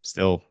hurts.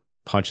 Still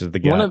punches the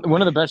gut.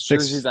 One of the best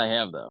jerseys I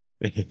have, though.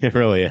 It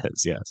really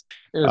is, yes.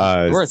 It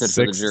was worth it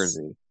for the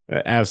jersey.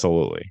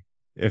 Absolutely.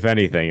 If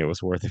anything, it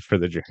was worth it for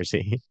the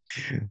jersey.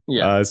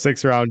 Yeah.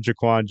 Sixth round,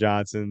 Jaquan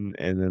Johnson,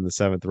 and then the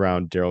seventh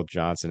round, Daryl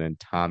Johnson and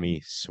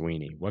Tommy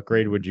Sweeney. What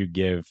grade would you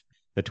give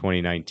the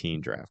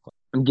 2019 draft class?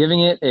 I'm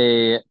giving it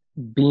a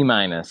B-.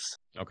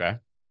 Okay.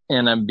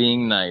 And I'm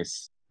being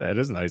nice. That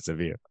is nice of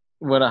you.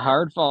 What a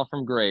hard fall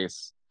from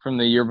grace from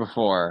the year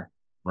before.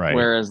 Right.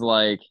 Whereas,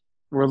 like,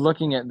 we're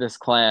looking at this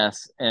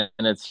class and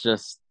it's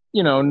just,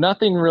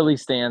 nothing really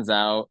stands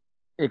out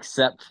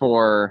except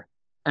for,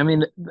 I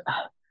mean,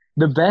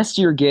 the best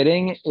you're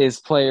getting is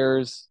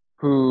players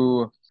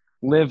who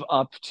live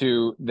up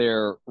to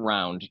their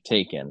round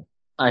taken,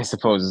 I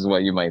suppose is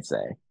what you might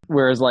say.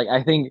 Whereas, like,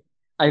 I think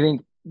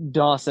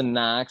Dawson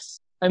Knox,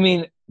 I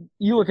mean,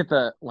 you look at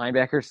the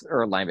linebackers,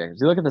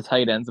 you look at the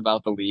tight ends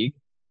about the league,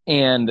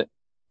 and,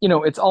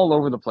 it's all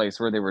over the place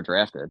where they were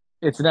drafted.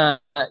 It's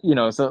not,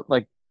 so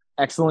like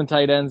excellent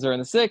tight ends are in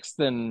the sixth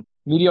and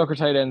mediocre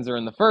tight ends are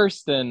in the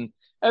first, and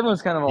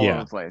everyone's kind of all over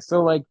the place.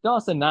 So, like,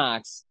 Dawson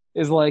Knox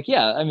is like,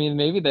 yeah, I mean,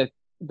 maybe that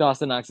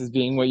Dawson Knox is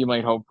being what you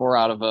might hope for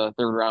out of a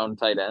third round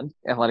tight end,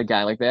 athletic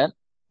guy like that.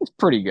 It's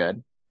pretty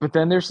good. But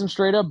then there's some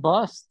straight up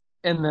busts.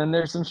 And then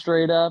there's some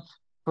straight up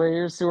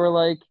players who are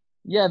like,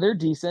 yeah, they're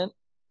decent,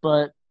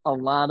 but a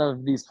lot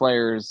of these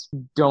players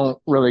don't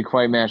really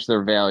quite match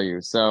their value.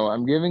 So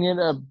I'm giving it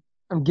a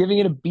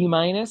B-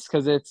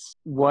 because it's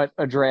what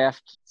a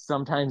draft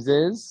sometimes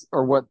is,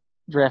 or what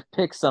draft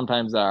picks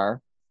sometimes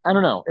are. I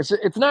don't know.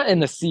 It's not in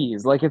the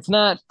C's. Like, it's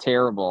not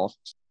terrible.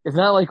 It's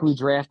not like we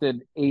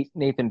drafted 8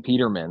 Nathan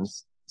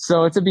Petermans.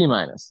 So it's a B-.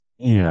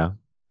 Yeah.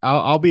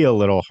 I'll be a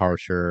little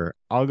harsher.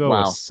 I'll go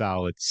a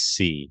solid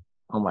C.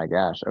 Oh my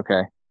gosh.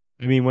 Okay.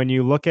 I mean, when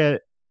you look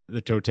at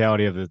the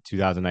totality of the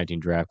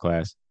 2019 draft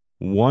class,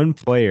 one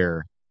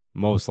player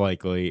most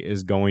likely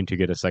is going to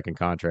get a second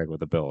contract with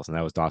the Bills, and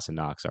that was Dawson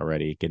Knox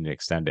already getting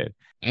extended.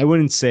 I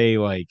wouldn't say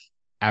like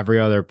every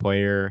other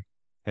player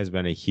has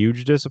been a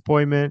huge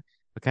disappointment,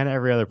 but kind of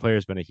every other player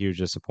has been a huge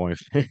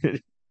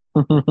disappointment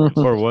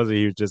or was a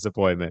huge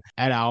disappointment.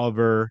 Ed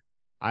Oliver,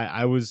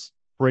 I was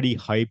pretty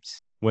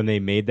hyped when they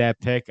made that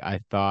pick. I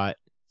thought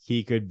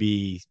he could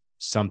be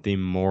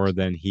something more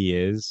than he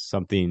is,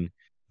 something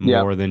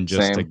more than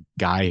just a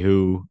guy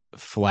who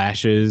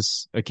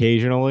flashes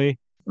occasionally.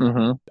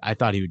 I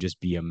thought he would just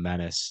be a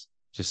menace,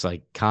 just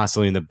like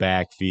constantly in the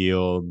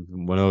backfield,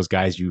 one of those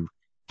guys you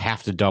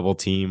have to double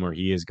team or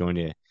he is going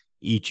to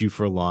eat you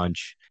for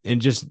lunch.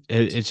 And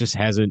it just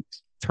hasn't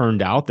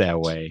turned out that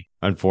way,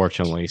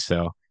 unfortunately.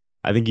 So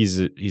I think he's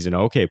an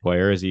okay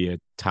player. Is he a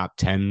top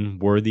 10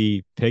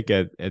 worthy pick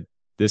at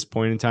this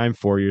point in time,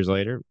 4 years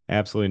later?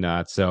 Absolutely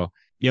not. So,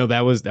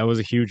 that was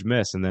a huge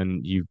miss. And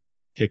then you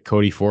pick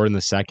Cody Ford in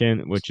the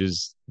second, which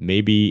is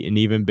maybe an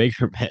even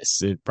bigger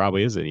miss. It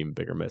probably is an even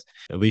bigger miss.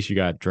 At least you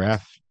got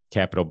draft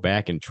capital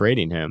back in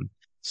trading him.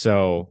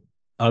 So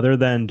other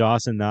than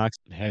Dawson Knox,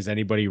 has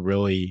anybody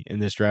really in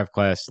this draft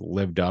class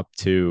lived up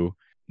to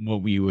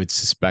what we would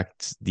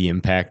suspect the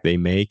impact they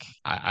make?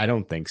 I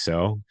don't think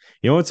so.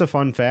 It's a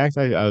fun fact.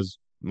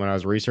 When I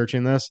was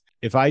researching this,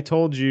 if I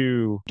told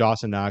you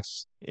Dawson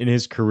Knox in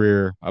his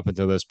career up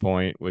until this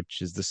point,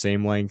 which is the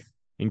same length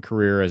in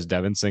career as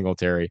Devin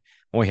Singletary,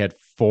 only had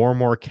 4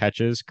 more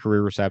catches,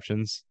 career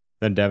receptions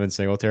than Devin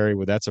Singletary,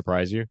 would that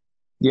surprise you?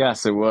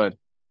 Yes, it would.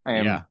 I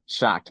am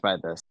shocked by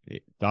this.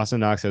 Dawson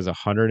Knox has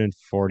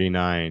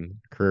 149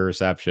 career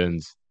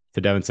receptions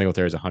to Devin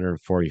Singletary's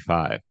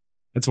 145.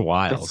 That's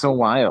wild. That's so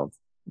wild.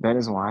 That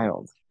is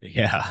wild.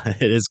 Yeah,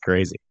 it is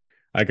crazy.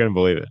 I couldn't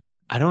believe it.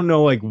 I don't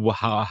know like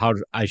how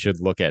I should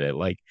look at it.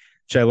 Like,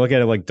 should I look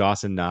at it like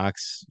Dawson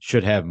Knox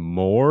should have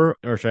more,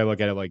 or should I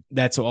look at it like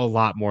that's a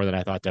lot more than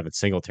I thought Devin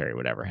Singletary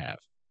would ever have?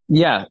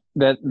 Yeah,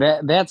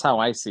 that's how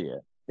I see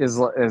it. Is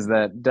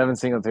that Devin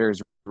Singletary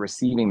is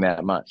receiving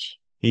that much?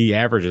 He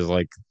averages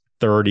like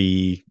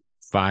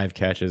 35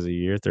 catches a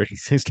year,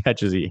 36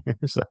 catches a year.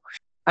 So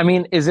I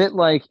mean, is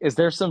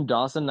there some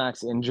Dawson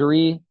Knox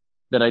injury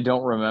that I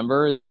don't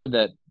remember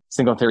that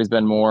Singletary's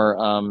been more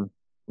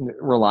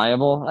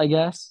reliable, I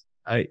guess?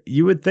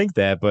 you would think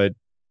that, but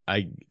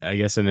I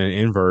guess in an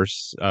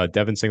inverse,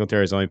 Devin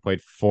Singletary has only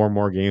played 4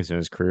 more games in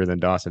his career than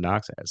Dawson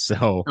Knox has.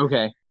 So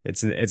Okay.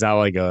 it's not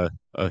like a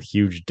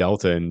huge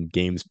delta in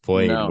games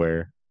played No.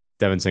 where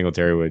Devin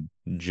Singletary would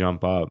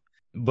jump up.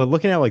 But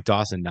looking at like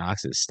Dawson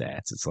Knox's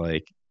stats, it's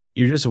like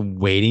you're just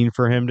waiting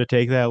for him to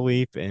take that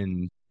leap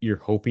and you're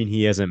hoping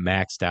he hasn't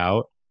maxed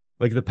out.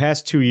 Like the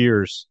past 2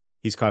 years,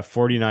 he's caught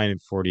 49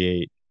 and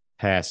 48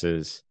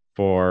 passes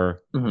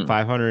for Mhm.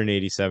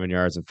 587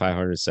 yards and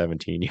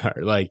 517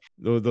 yards. Like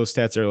those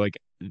stats are like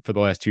for the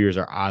last 2 years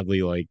are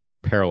oddly like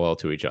parallel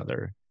to each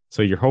other.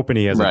 So you're hoping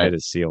he hasn't hit Right.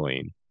 his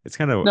ceiling. It's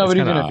kind of No, it's but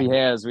kind of even if he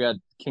odd. has, we got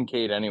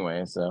Kincaid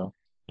anyway, so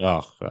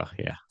Yeah,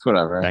 it's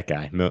whatever. that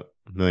guy, $1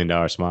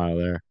 million smile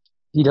there.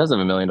 He does have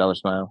 $1 million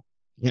smile.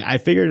 Yeah, I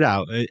figured it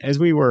out as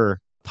we were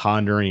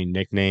pondering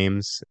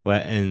nicknames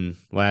in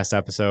last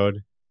episode,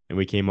 and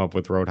we came up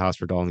with Roadhouse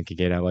for Dalton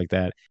Kincaid. I like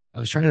that. I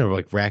was trying to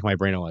like rack my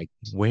brain on like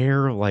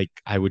where like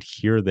I would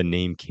hear the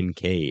name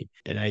Kincaid,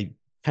 and I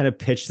kind of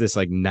pitched this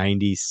like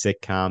 '90s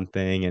sitcom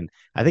thing, and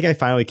I think I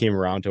finally came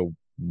around to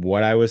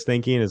what I was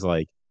thinking is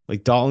like a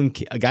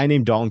guy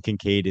named Dalton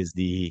Kincaid is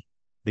the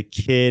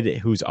kid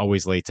who's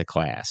always late to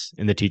class,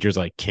 and the teacher's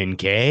like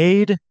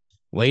Kincaid,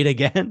 late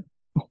again.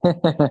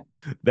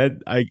 That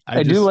I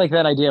I do just like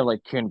that idea of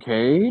like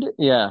Kincaid.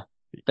 Yeah.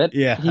 That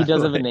he yeah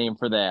does have a like name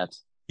for that.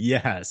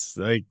 yes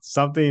like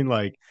something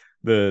like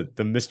the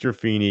Mr.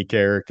 Feeney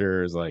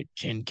character is like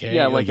Yeah, Kincaid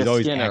like like he's a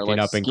always Skinner, acting like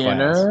up in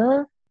class.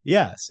 Skinner.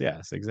 Yes,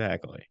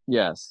 exactly.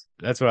 Yes.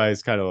 That's what I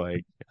was kind of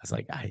like. I was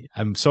like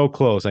I'm so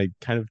close. I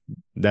kind of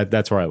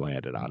that's where I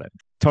landed on it.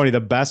 Tony, the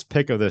best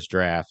pick of this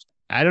draft.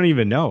 I don't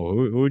even know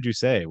who would you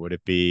say would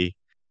it be?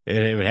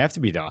 It would have to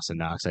be Dawson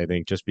Knox, I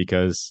think, just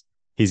because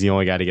he's the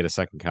only guy to get a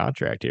second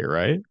contract here,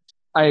 right?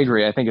 I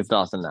agree. I think it's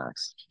Dawson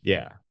Knox.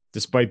 Yeah,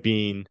 despite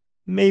being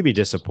maybe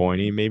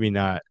disappointing, maybe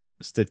not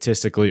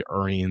statistically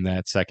earning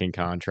that second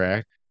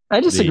contract. I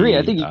disagree.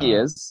 I The think he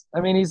is.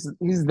 I mean,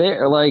 he's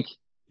there. Like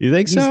You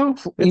think he's so?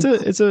 he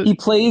It's he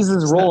plays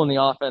his it's role not in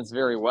the offense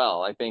very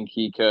well. I think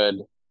he could.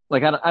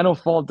 Like I don't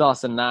fault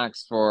Dawson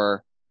Knox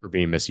for. for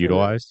being Uh,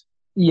 misutilized.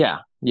 yeah.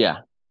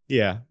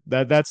 Yeah,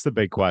 that's the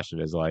big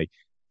question is like,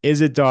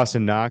 is it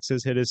Dawson Knox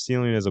has hit his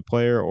ceiling as a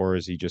player, or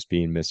is he just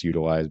being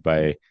misutilized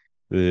by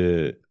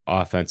the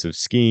offensive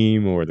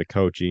scheme or the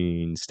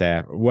coaching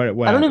staff or I don't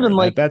whatever? even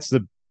like. That's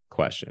the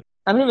question.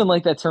 I don't even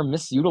like that term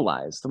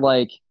misutilized.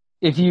 Like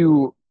if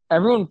you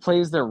everyone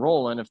plays their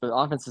role, and if the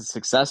offense is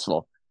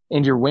successful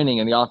and you're winning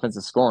and the offense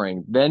is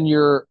scoring, then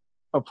you're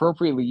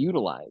appropriately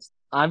utilized.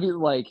 Obviously,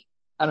 like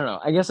I don't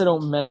know. I guess I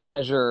don't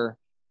measure,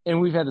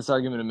 and we've had this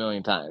argument a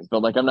million times,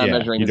 but like I'm not Yeah,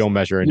 measuring you his don't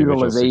measure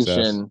individual success.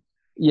 utilization.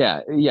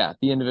 Yeah.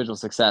 The individual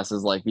success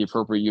is like the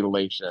appropriate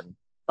utilization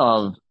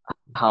of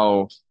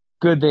how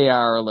good they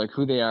are, or like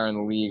who they are in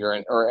the league,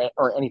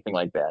 or anything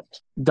like that.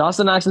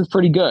 Dawson Knox is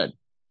pretty good.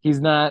 He's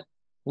not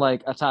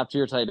like a top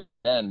tier tight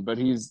end, but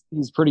he's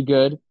pretty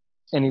good,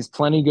 and he's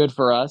plenty good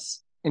for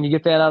us. And you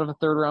get that out of a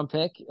third round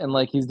pick, and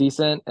like he's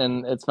decent,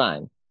 and it's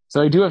fine.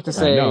 So I do have to I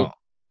say, know.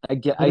 I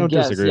I don't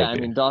guess, disagree yeah. with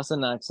I you. mean, Dawson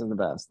Knox is the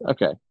best.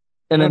 Okay, I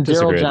and then don't Daryl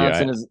disagree with you.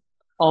 Johnson is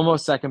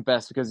almost second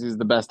best because he's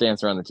the best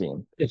dancer on the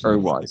team, or he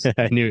was.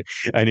 I knew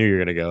you were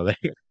gonna go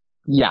there.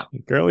 Yeah.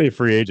 Currently a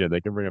free agent.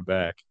 They can bring him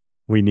back.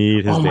 We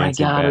need his Oh my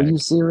dancing God, are back. you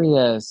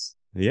serious?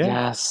 Yeah.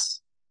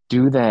 Yes.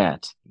 Do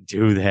that.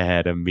 Do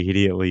that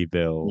immediately,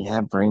 Bills.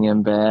 Yeah, bring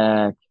him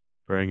back.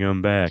 Bring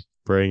him back.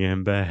 Bring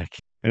him back.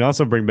 And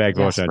also bring back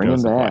Yes, Voshon bring him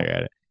Joseph while back. you're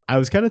at it. I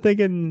was kind of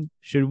thinking,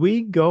 should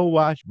we go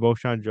watch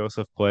Voshon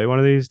Joseph play one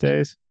of these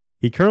days?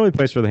 He currently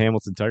plays for the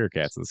Hamilton Tiger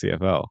Cats in the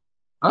CFL.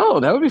 Oh,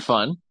 that would be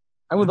fun.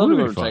 I would That love to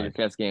would go be to a Tiger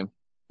fun. Cats game.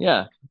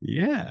 Yeah,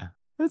 Yeah.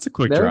 That's a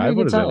quick that would be a drive.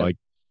 What good is that, time. like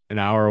an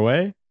hour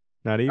away?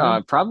 Not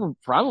even?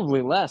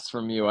 Probably less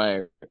from you,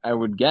 I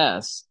would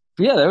guess.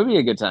 But yeah, that would be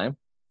a good time.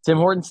 Tim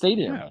Hortons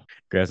Stadium. Yeah.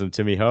 Grab some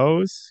Timmy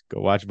Hoes.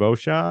 Go watch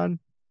Voshon.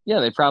 Yeah,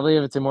 they probably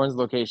have a Tim Hortons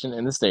location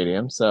in the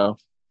stadium, so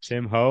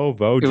Tim Ho, it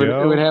would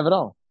Vojo. have it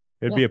all.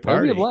 It'd Yeah, be a that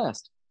would be a party.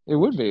 blast. It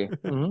would be.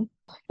 Hmm.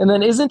 And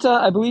then isn't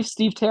I believe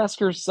Steve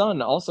Tasker's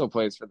son also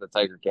plays for the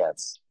Tiger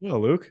Cats? Oh,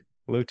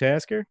 Luke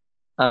Tasker.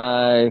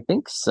 I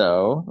think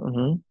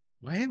so.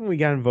 Why haven't we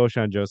gotten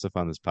Voshon Joseph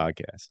on this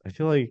podcast? I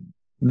feel like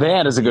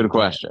That is a we good did.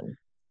 question.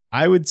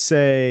 I would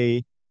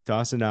say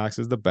Dawson Knox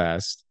is the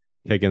best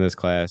pick in this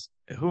class.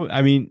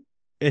 I mean,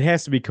 it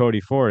has to be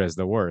Cody Ford as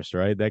the worst,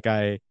 right? That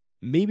guy,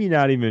 maybe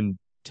not even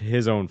to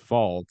his own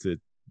fault,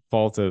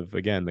 fault of,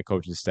 again, the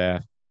coaching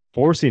staff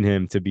forcing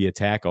him to be a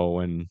tackle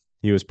when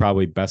he was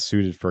probably best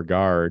suited for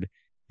guard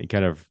and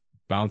kind of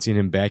bouncing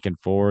him back and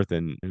forth.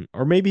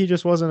 Or maybe he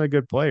just wasn't a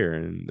good player,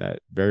 and that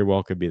very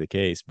well could be the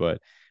case. But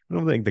I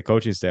don't think the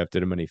coaching staff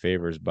did him any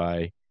favors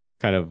by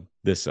kind of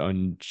this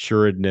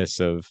unsuredness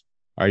of,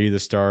 are you the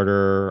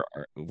starter?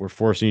 We're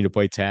forcing you to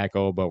play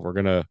tackle, but we're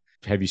gonna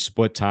have you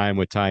split time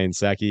with Ty and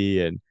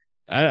Seki. And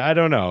I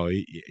don't know.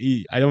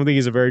 I don't think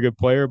he's a very good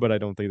player, but I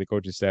don't think the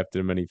coaching staff did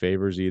him any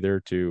favors either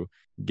to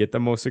get the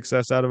most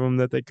success out of him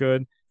that they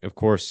could. Of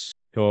course,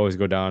 he'll always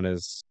go down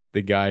as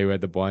the guy who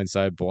had the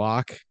blindside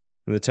block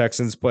in the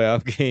Texans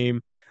playoff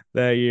game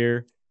that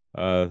year.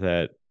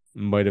 That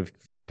might have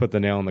put the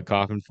nail in the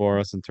coffin for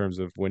us in terms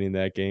of winning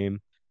that game.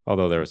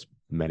 Although there was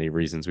many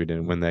reasons we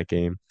didn't win that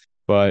game.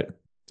 But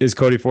is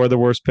Cody Ford the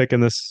worst pick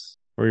in this,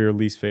 or your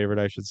least favorite,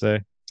 I should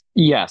say?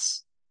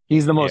 Yes,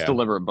 he's the most Yeah.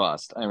 deliberate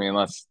bust. I mean,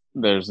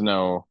 there's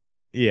no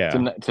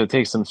Yeah. to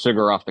take some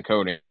sugar off the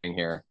coating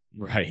here.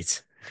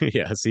 Right.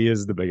 Yes, he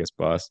is the biggest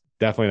bust.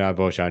 Definitely not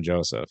Voshon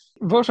Joseph.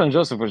 Voshon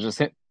Joseph was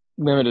just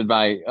limited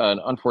by an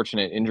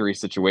unfortunate injury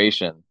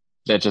situation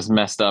that just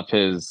messed up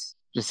his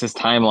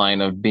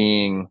timeline of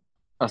being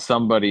a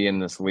somebody in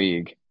this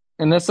league.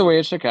 And that's the way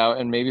it shook out.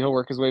 And maybe he'll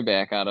work his way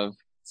back out of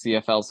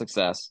CFL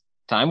success.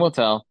 Time will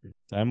tell.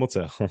 Time will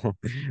tell.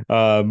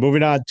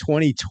 Moving on,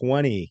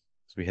 2020.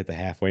 So we hit the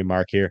halfway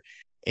mark here.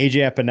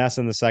 AJ Epinesa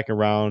in the second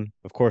round.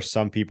 Of course,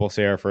 some people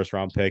say our first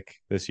round pick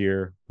this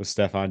year was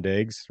Stephon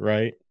Diggs,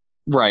 right?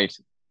 Right.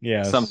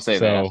 Yes. Some say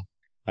so that.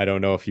 I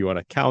don't know if you want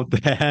to count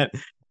that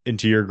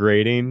into your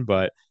grading,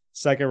 but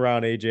second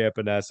round AJ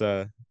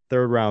Epinesa,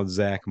 third round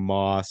Zach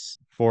Moss,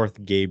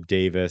 fourth Gabe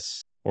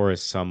Davis, or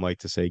as some like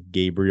to say,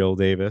 Gabriel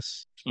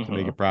Davis to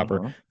make it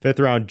proper. Fifth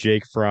round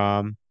Jake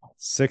Fromm,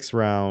 sixth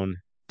round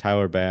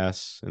Tyler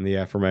Bass, and the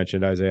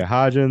aforementioned Isaiah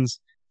Hodgins.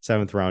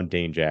 Seventh round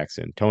Dane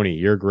Jackson. Tony,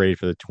 your grade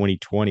for the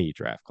 2020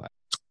 draft class?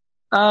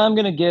 I'm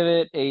gonna give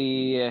it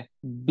a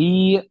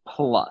B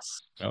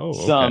plus. Oh,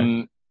 okay.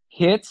 Some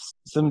hits,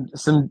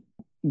 some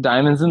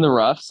diamonds in the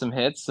rough, some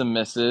hits, some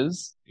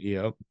misses.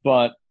 Yep.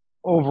 But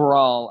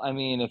overall, I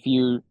mean, if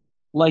you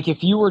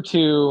were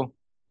to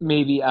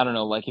maybe, I don't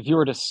know, like if you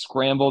were to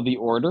scramble the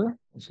order,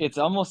 it's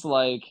almost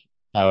like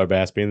Tyler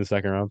Bass being the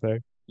second round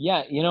pick.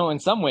 Yeah, in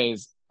some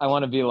ways, I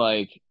want to be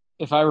like,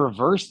 if I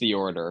reverse the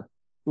order,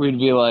 we'd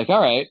be like,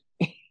 all right,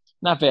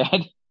 not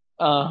bad.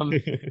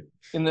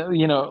 In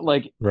the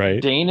like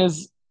right. Dane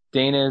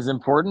is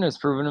important, has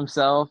proven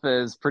himself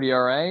as pretty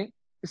all right.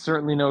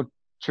 Certainly no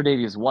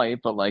Tre'Davious White,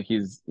 but like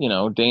he's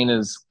Dane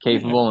is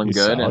capable and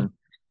good. Solid.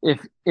 And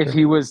if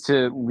he was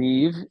to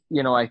leave,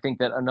 I think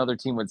that another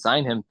team would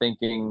sign him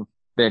thinking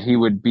that he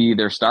would be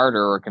their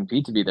starter or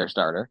compete to be their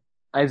starter.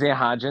 Isaiah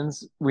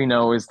Hodgins, we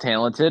know, is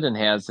talented and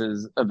has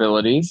his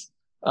abilities,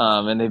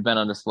 and they've been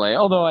on display.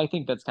 Although I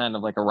think that's kind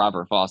of like a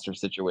Robert Foster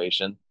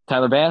situation.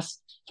 Tyler Bass,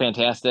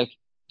 fantastic.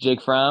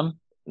 Jake Fromm,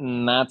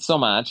 not so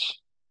much.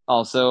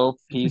 Also,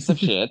 piece of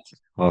shit.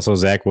 Also,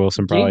 Zach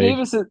Wilson probably Gabe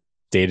Davis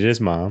dated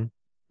his mom.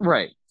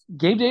 Right.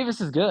 Gabe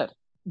Davis is good.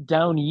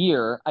 Down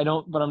year,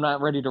 but I'm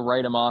not ready to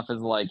write him off as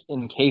like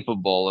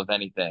incapable of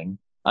anything.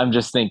 I'm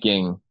just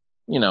thinking,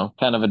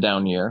 kind of a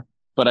down year.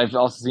 But I've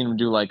also seen him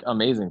do like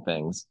amazing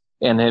things.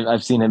 And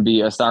I've seen him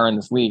be a star in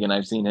this league, and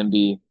I've seen him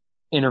be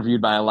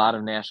interviewed by a lot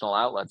of national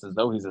outlets as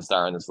though he's a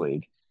star in this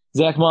league.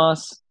 Zach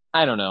Moss,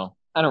 I don't know.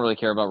 I don't really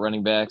care about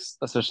running backs,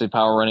 especially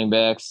power running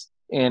backs.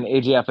 And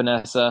AJ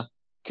Epinesa,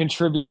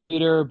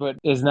 contributor, but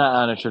is not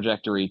on a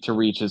trajectory to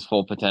reach his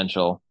full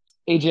potential.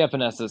 AJ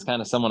Epinesa is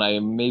kind of someone I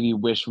maybe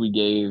wish we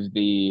gave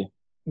the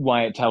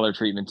Wyatt Teller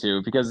treatment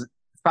to, because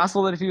it's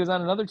possible that if he was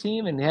on another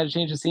team and had to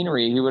change the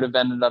scenery, he would have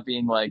ended up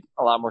being like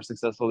a lot more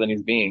successful than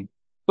he's being.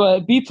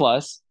 But B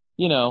plus,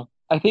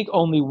 I think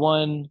only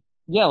one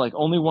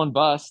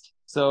bust.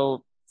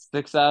 So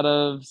 6 out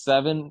of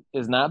 7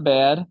 is not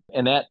bad.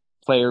 And that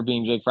player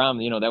being Jake Fromm,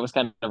 that was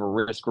kind of a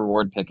risk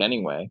reward pick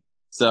anyway.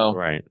 So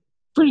right.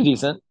 Pretty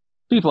decent.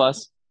 B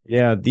plus.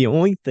 Yeah. The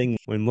only thing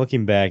when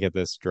looking back at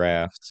this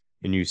draft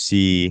and you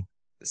see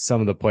some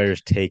of the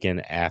players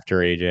taken after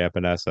AJ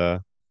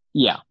Epinesa.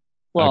 Yeah.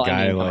 Well, a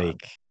guy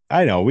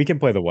I know we can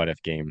play the what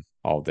if game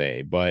all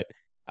day, but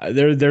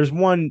there's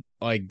one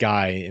like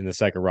guy in the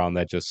second round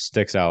that just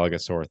sticks out like a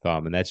sore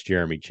thumb, and that's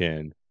Jeremy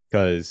Chin.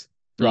 Because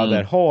throughout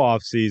that whole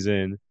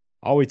offseason,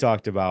 all we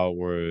talked about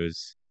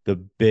was the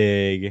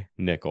big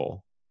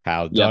nickel.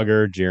 Kyle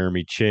Duggar,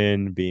 Jeremy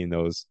Chin being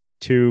those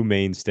two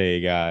mainstay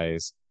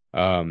guys.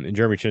 And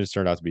Jeremy Chin's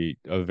turned out to be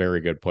a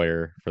very good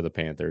player for the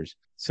Panthers.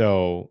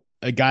 So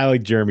a guy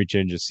like Jeremy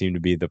Chin just seemed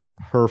to be the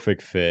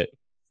perfect fit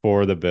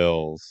for the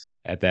Bills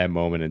at that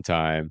moment in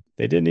time.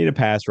 They didn't need a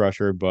pass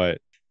rusher, but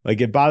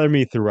like it bothered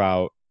me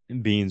throughout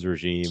Beane's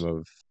regime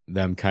of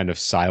them kind of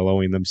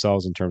siloing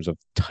themselves in terms of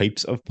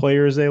types of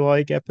players they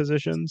like at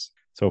positions.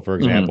 So for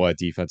example, at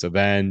defensive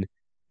end,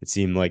 it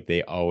seemed like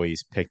they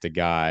always picked a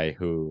guy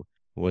who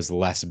was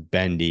less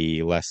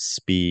bendy, less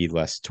speed,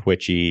 less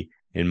twitchy,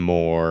 and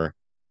more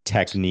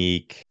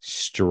technique,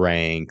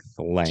 strength,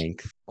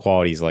 length,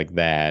 qualities like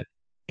that.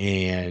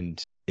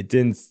 And it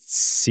didn't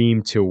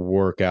seem to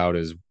work out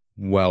as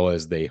well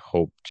as they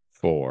hoped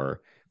for.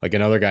 Like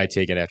another guy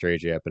taken after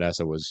AJ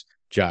Epinesa was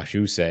Josh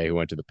Usay, who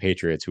went to the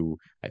Patriots, who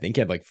I think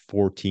had like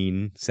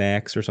 14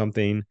 sacks or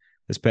something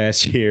this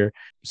past year.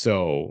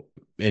 So,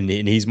 and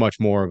he's much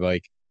more of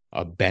like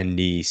a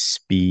bendy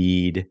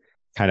speed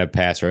kind of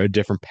passer, a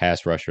different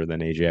pass rusher than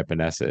AJ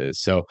Epinesa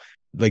is. So,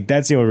 like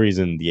that's the only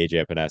reason the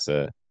AJ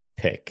Epinesa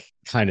pick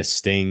kind of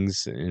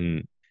stings.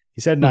 And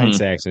he's had 9 Mhm.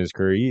 sacks in his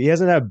career. He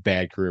hasn't had a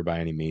bad career by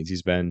any means.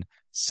 He's been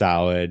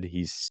solid.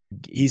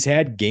 He's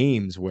had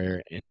games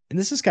where, and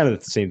this is kind of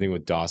the same thing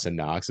with Dawson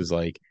Knox, is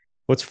like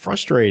what's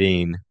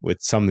frustrating with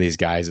some of these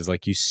guys is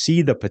like you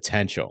see the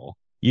potential.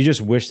 You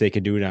just wish they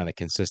could do it on a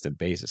consistent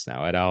basis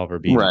now. At Oliver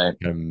being Right.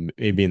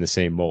 maybe in the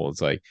same mold.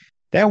 It's like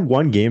that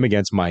one game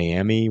against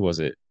Miami, was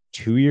it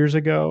 2 years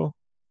ago,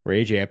 where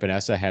AJ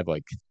Epinesa had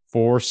like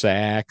 4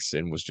 sacks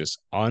and was just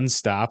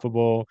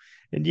unstoppable.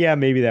 And yeah,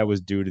 maybe that was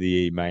due to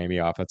the Miami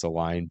offensive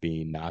line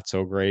being not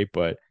so great,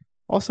 but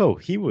also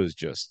he was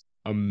just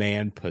a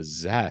man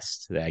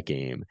possessed that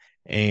game.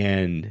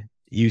 And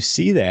you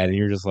see that and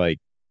you're just like,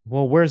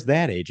 well, where's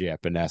that AJ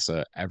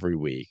Epinesa every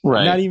week?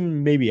 Right. Not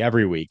even maybe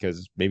every week,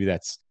 because maybe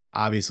that's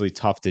obviously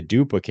tough to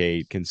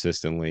duplicate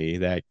consistently,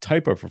 that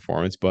type of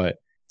performance, but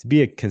to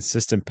be a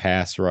consistent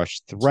pass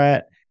rush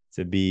threat,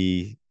 to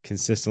be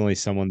consistently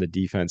someone the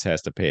defense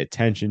has to pay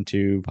attention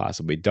to,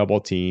 possibly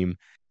double team,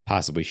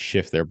 possibly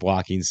shift their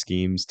blocking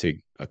schemes to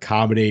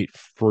accommodate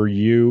for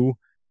you.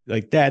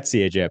 Like that's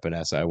the AJ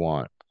Epinesa I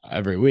want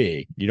every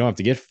week. You don't have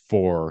to get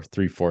 4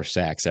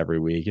 sacks every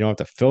week. You don't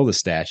have to fill the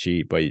stat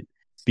sheet, but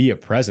be a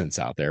presence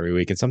out there every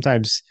week. And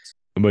sometimes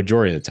a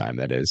majority of the time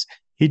that is,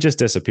 he just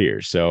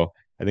disappears. So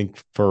I think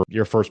for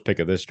your first pick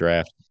of this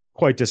draft,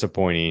 quite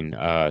disappointing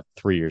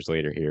 3 years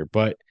later here.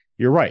 But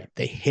you're right.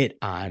 They hit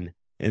on,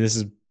 and this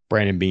is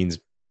Brandon Beane's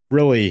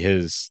really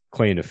his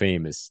claim to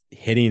fame, is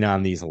hitting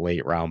on these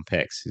late round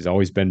picks. He's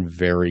always been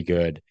very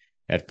good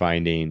at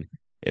finding,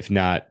 if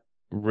not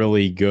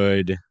really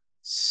good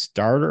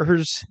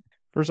starters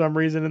for some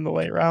reason in the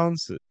late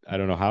rounds. I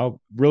don't know how.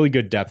 Really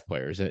good depth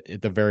players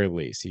at the very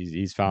least.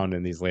 He's found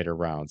in these later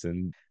rounds,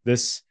 and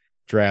this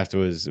draft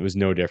was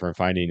no different.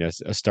 Finding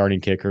a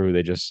starting kicker who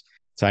they just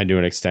signed to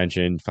an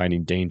extension,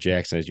 finding Dane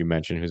Jackson, as you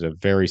mentioned, who's a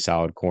very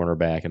solid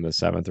cornerback in the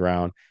 7th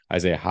round.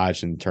 Isaiah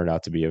Hodgson turned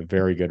out to be a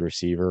very good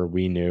receiver.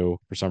 We knew,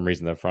 for some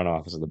reason, the front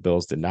office of the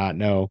Bills did not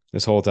know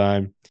this whole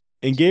time.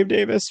 And Gabe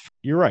Davis,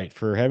 you're right,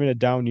 for having a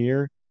down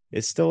year,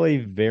 is still a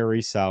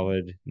very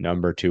solid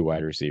number 2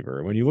 wide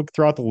receiver. When you look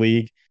throughout the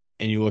league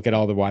and you look at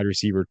all the wide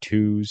receiver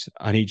 2s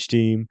on each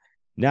team,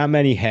 not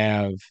many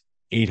have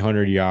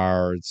 800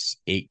 yards,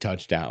 8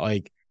 touchdowns.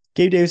 Like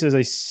Gabe Davis is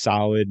a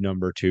solid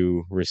number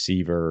 2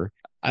 receiver.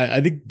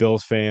 I think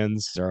Bills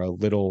fans are a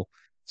little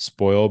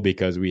spoiled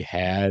because we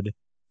had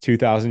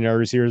 2,000-yard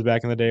receivers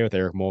back in the day with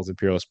Eric Moulds and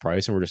Peerless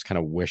Price, and we're just kind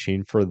of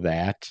wishing for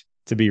that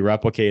to be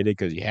replicated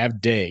because you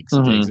have Diggs.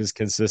 Mhm. Diggs is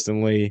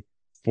consistently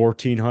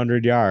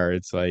 1,400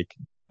 yards. Like,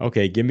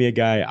 okay, give me a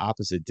guy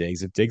opposite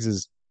Diggs. If Diggs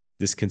is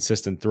this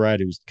consistent threat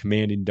who's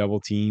commanding double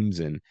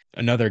teams, and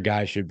another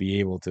guy should be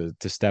able to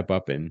step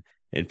up and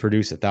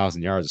produce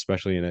 1,000 yards,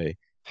 especially in a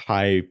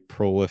high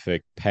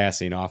prolific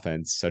passing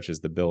offense such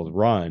as the Bills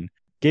run.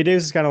 Gabe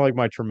Davis is kind of like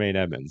my Tremaine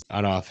Edmonds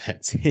on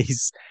offense.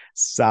 He's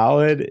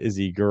solid. Is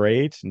he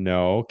great?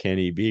 No. Can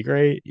he be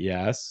great?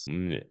 Yes.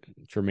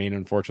 Tremaine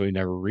unfortunately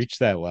never reached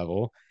that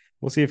level.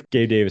 We'll see if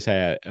Gabe Davis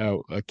had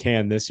a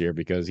can this year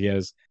because he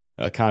has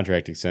a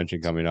contract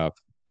extension coming up.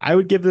 I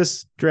would give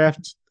this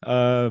draft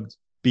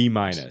B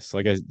minus.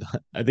 Like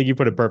I think you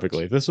put it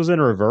perfectly. If this was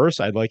in reverse,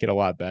 I'd like it a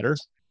lot better.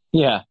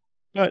 Yeah.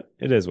 But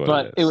it is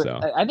what it is.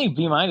 I think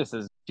B minus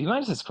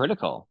is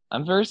critical.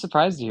 I'm very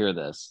surprised to hear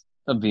this.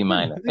 A B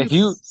minus. Yeah, If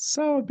you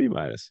solid B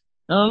minus.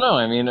 I don't know.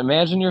 I mean,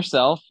 imagine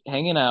yourself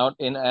hanging out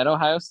at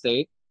Ohio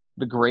State.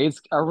 The grades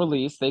are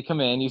released. They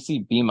come in. You see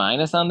B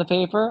minus on the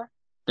paper.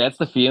 That's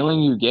the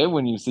feeling you get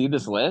when you see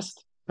this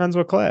list. Depends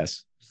what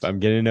class. If I'm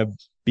getting a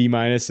B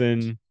minus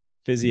in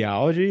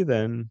physiology,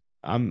 then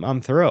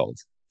I'm thrilled.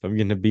 If I'm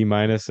getting a B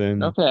minus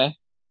in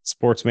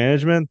sports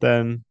management,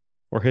 then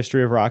or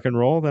history of rock and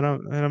roll, then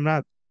I'm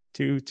not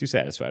too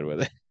satisfied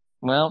with it.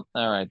 Well,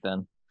 all right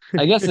then.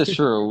 I guess it's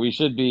true. We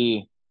should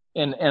be,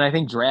 and I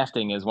think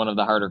drafting is one of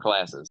the harder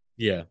classes.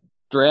 Yeah,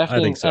 drafting.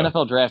 I think so.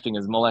 NFL drafting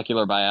is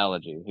molecular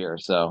biology here.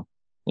 So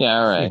yeah,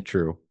 all right.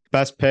 True.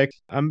 Best pick.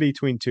 I'm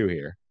between 2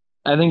 here.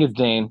 I think it's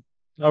Dane.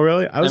 Oh,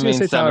 really? I was going to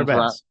say Tyler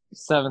Bass.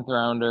 7th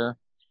rounder.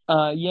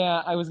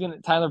 Yeah, I was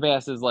Tyler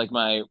Bass is like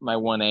my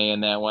 1A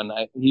in that one.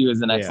 He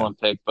was an excellent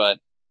pick, but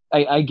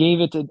I give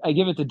it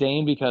to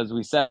Dane because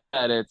we said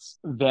it's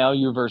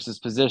value versus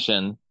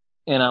position,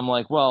 and I'm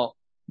like, well,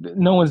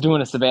 no one's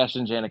doing a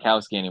Sebastian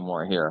Janikowski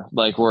anymore here.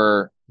 Like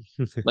we're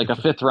like a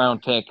 5th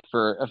round pick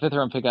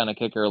on a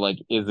kicker, like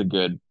is a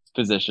good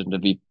position to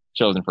be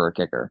chosen for a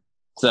kicker.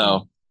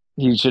 So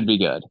he should be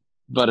good.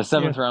 But a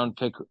 7th round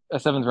pick, a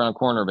 7th round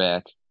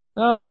cornerback,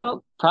 well,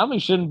 probably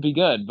shouldn't be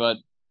good, but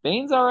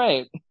Dane's all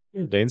right.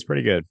 Dane's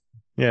pretty good.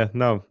 Yeah,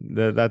 no,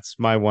 that's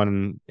my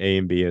 1A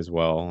and B as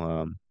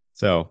well.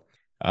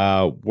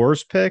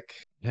 Worst pick?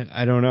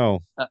 I don't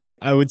know.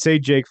 I would say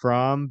Jake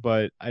Fromm,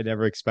 but I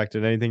never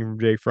expected anything from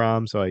Jake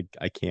Fromm, so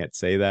I can't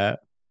say that.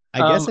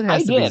 I guess it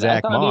has to be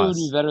Zach Moss. I thought he would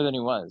be better than he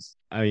was.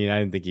 I mean, I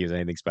didn't think he was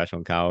anything special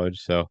in college.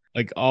 So,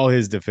 like, all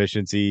his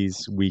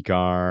deficiencies, weak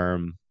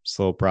arm,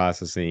 slow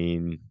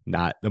processing,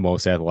 not the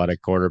most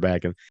athletic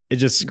quarterback, and it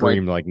just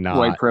screamed like not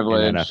white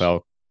privilege. an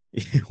NFL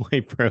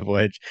white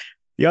privilege.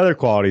 the other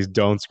qualities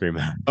don't scream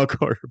out a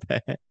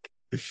quarterback.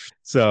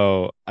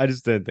 So I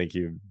just didn't think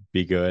he'd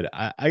be good.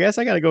 I guess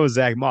I got to go with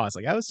Zach Moss.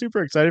 Like I was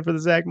super excited for the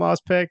Zach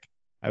Moss pick.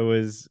 I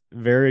was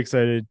very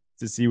excited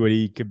to see what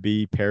he could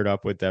be paired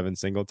up with Devin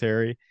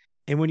Singletary.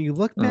 And when you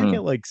look back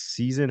at like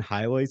season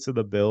highlights of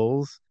the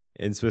Bills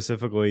and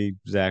specifically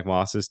Zach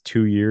Moss's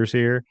 2 years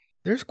here,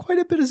 there's quite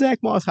a bit of Zach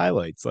Moss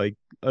highlights, like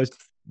a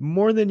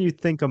more than you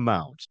think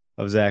amount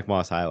of Zach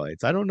Moss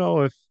highlights. I don't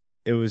know if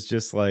it was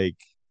just like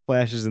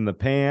flashes in the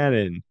pan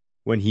and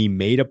when he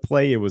made a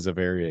play, it was a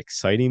very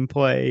exciting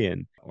play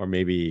and or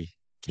maybe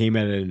came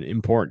at an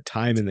important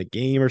time in the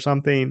game or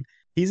something.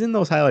 He's in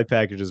those highlight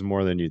packages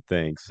more than you'd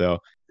think. So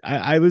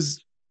I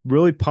was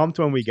really pumped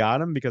when we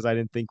got him because I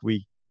didn't think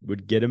we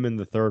would get him in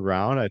the third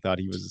round. I thought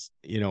he was,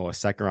 a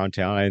second round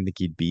talent. I didn't think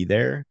he'd be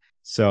there.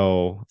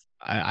 So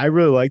I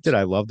really liked it.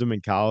 I loved him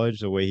in college,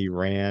 the way he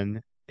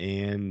ran,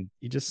 and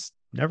he just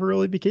never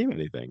really became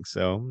anything.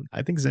 So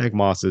I think Zach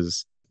Moss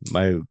is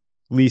my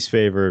least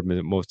favorite,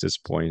 most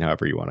disappointing,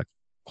 however you want to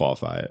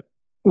qualify it.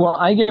 Well,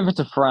 I give it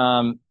to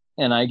Fromm,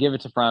 and I give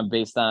it to Fromm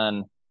based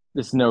on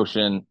this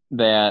notion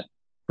that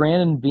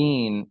Brandon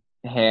Beane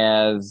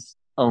has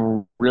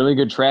a really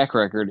good track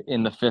record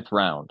in the fifth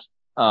round.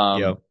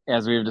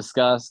 As we've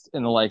discussed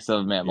in the likes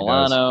of Matt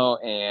Milano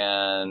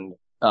and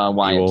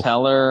Wyatt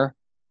Teller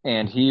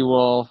and He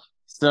Wolf.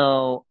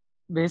 So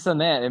based on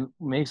that, it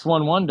makes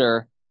one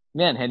wonder,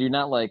 man, had you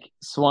not like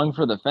swung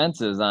for the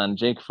fences on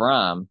Jake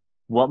Fromm,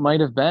 what might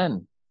have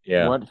been?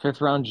 Yeah. What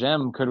fifth round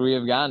gem could we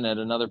have gotten at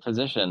another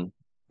position?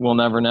 We'll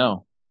never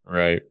know.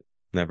 Right.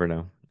 Never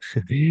know.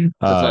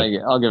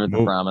 I'll give it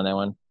to Fromm on that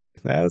one.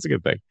 That's a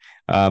good pick.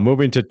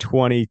 Moving to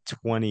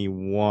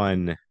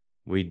 2021,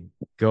 we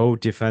go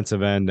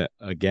defensive end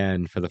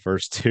again for the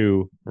first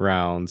two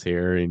rounds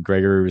here in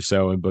Gregory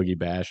Rousseau and Boogie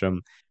Basham.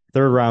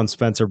 Third round,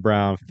 Spencer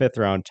Brown. Fifth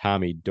round,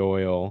 Tommy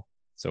Doyle.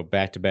 So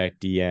back-to-back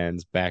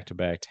DNs,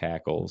 back-to-back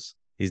tackles.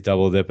 He's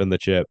double dipping the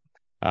chip.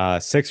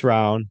 Sixth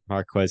round,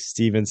 Marquez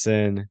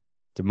Stevenson,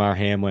 DeMar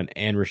Hamlin,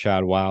 and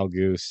Rashad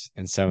Wildgoose.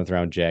 And seventh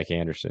round, Jack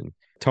Anderson.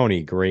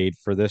 Tony, grade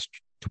for this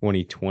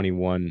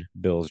 2021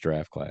 Bills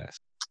draft class?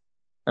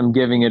 I'm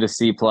giving it a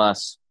C+.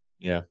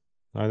 Yeah,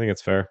 I think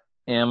it's fair.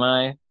 Am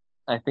I?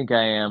 I think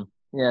I am.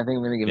 Yeah, I think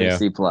I'm going to give it a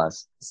C+.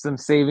 Some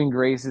saving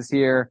graces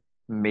here.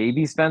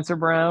 Maybe Spencer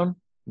Brown.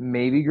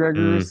 Maybe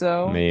Gregory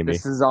Rousseau. Maybe.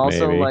 This is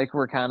also like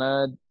we're kind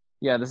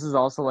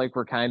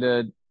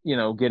of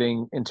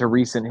getting into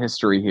recent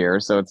history here,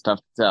 so it's tough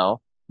to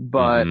tell.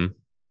 But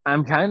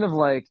I'm kind of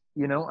like,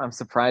 I'm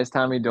surprised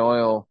Tommy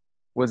Doyle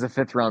was a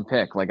fifth round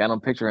pick. Like, I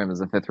don't picture him as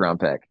a fifth round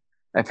pick.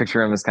 I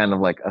picture him as kind of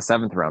like a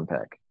seventh round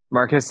pick.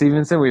 Marquez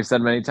Stevenson, we've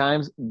said many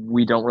times,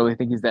 we don't really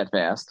think he's that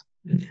fast.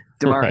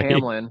 DeMar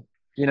Hamlin,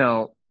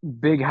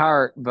 big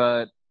heart,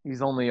 but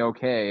he's only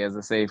okay as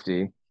a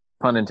safety,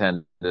 pun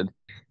intended.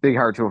 Big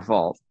heart to a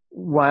fault.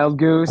 Wild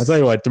Goose. I'll tell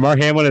you what, DeMar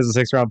Hamlin as a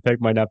sixth round pick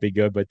might not be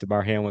good, but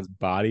DeMar Hamlin's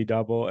body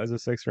double as a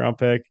sixth round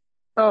pick,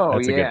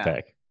 that's a good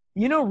pick.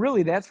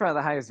 Really, that's probably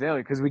the highest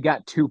value because we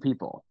got two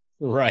people.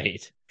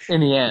 Right.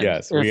 In the end.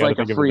 Yes. It's like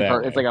a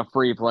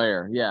free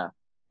player. Yeah.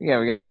 Yeah,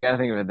 we got to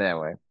think of it that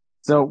way.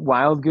 So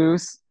Wild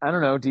Goose, I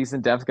don't know,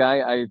 decent depth guy,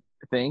 I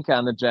think,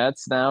 on the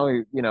Jets now.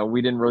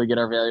 We didn't really get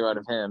our value out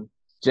of him.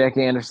 Jack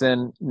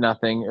Anderson,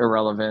 nothing,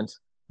 irrelevant.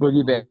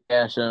 Boogie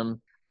Basham.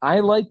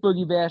 I like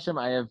Boogie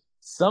Basham. I have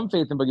some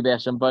faith in Boogie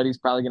Basham, but he's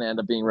probably going to end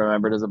up being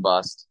remembered as a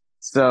bust.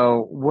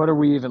 So what are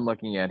we even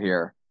looking at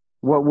here?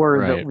 What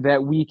were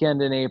that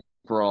weekend in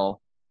April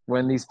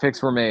when these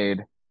picks were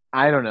made?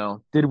 I don't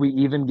know. Did we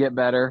even get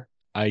better?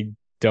 I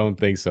don't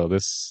think so.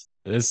 This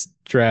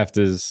draft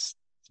is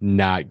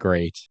not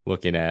great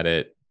looking at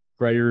it.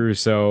 Gregory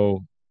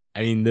Rousseau,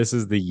 I mean, this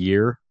is the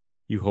year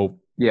you hope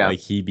like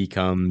he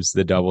becomes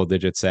the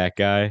double-digit sack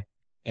guy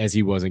as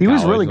he was in college.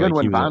 He was really good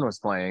when Von was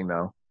playing,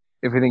 though,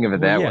 if we think of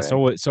it that way.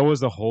 So was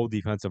the whole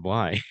defensive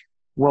line.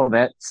 Well,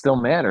 that still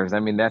matters. I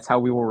mean, that's how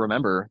we will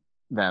remember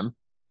them,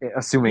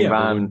 assuming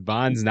when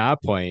Von's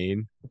not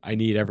playing, I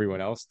need everyone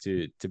else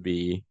to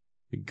be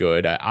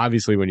good.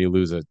 Obviously, when you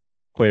lose a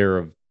player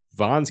of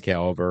Von's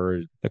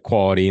caliber, the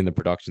quality and the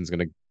production is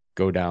going to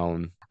go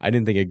down. I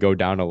didn't think it'd go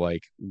down to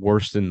like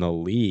worst in the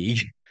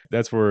league.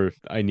 That's where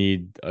I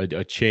need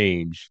a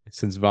change.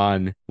 Since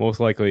Von most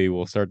likely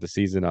will start the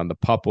season on the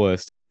PUP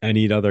list, I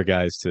need other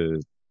guys to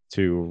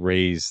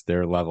raise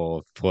their level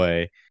of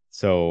play.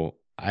 So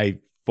I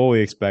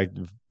fully expect,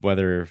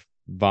 whether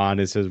Von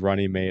is his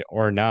running mate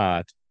or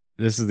not,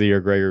 this is the year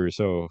Gregory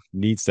Rousseau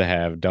needs to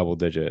have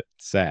double-digit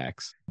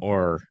sacks,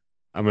 or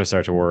I'm going to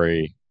start to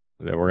worry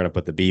that we're going to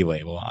put the B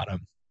label on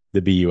him,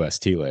 the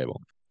BUST label.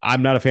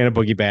 I'm not a fan of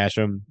Boogie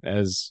Basham,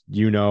 as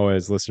you know,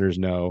 as listeners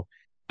know.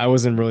 I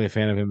wasn't really a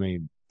fan of him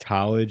in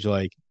college.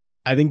 Like,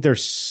 I think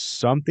there's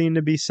something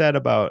to be said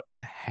about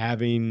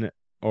having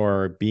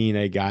or being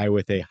a guy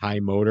with a high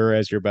motor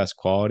as your best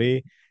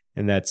quality.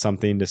 And that's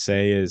something to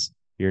say is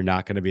you're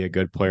not going to be a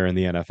good player in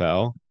the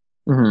NFL.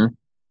 Mm-hmm.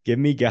 Give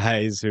me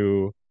guys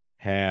who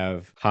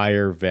have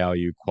higher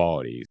value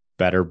qualities,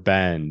 better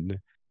bend,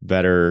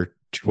 better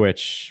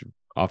twitch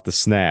off the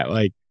snap.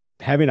 Like,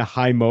 having a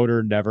high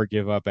motor, never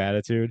give up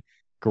attitude.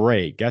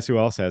 Great. Guess who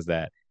else has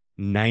that?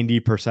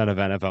 90% of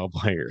NFL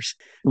players.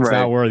 It's Right.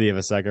 not worthy of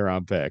a second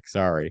round pick.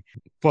 Sorry.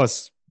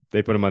 Plus,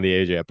 they put him on the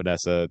AJ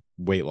Epinesa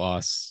weight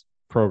loss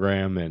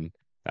program, and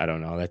I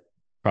don't know. That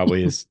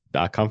probably is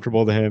not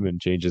comfortable to him and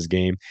change his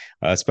game.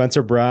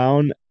 Spencer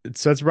Brown.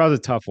 Spencer Brown's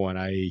a tough one.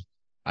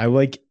 I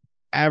like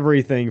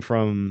everything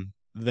from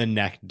the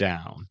neck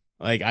down.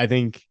 Like I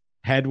think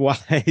head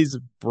wise,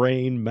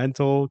 brain,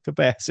 mental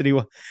capacity.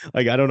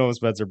 Like I don't know if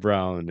Spencer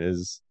Brown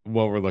is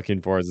what we're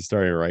looking for as a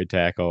starting right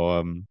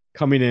tackle.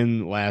 Coming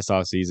in last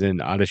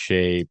offseason, out of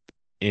shape,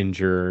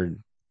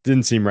 injured,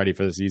 didn't seem ready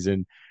for the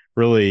season.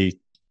 Really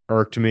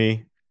irked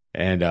me,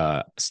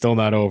 and still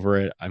not over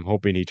it. I'm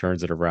hoping he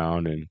turns it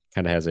around and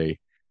kind of has a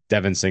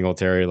Devin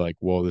Singletary like,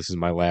 whoa, this is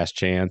my last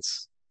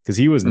chance. Because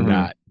he was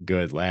not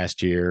good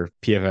last year.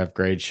 PFF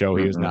grades show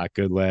he was not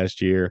good last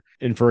year.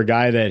 And for a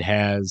guy that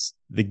has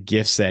the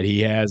gifts that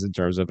he has in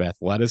terms of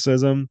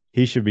athleticism,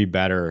 he should be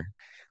better.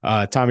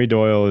 Tommy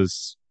Doyle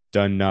has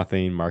done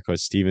nothing. Marco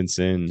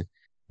Stevenson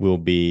will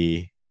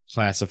be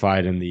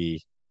classified in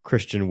the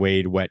Christian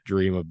Wade wet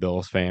dream of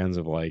Bills fans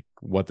of like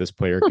what this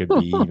player could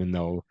be, even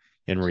though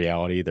in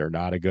reality they're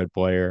not a good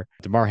player.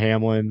 DeMar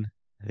Hamlin,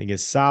 I think,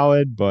 is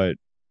solid, but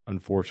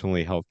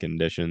unfortunately health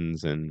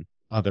conditions and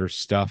other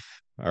stuff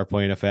are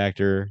playing a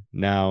factor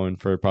now and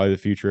for probably the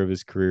future of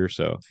his career.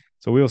 So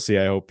we'll see.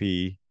 I hope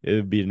it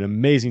would be an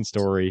amazing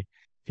story.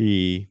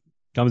 He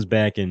comes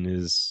back and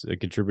is a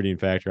contributing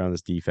factor on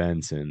this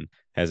defense and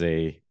has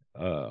a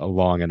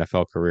long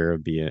NFL career.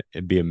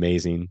 It'd be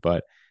amazing,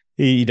 but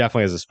he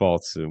definitely has his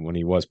faults when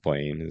he was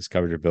playing. His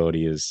coverage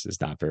ability is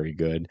not very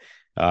good.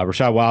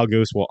 Rashad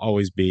Wildgoose will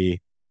always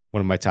be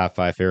one of my top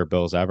 5 favorite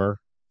Bills ever.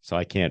 So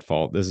I can't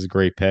fault. This is a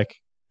great pick.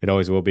 It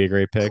always will be a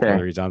great pick,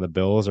 whether he's on the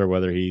Bills or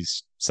whether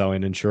he's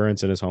selling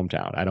insurance in his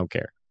hometown. I don't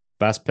care.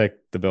 Best pick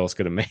the Bills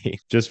could have made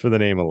just for the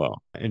name alone.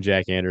 And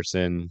Jack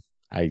Anderson,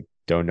 I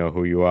don't know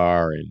who you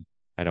are, and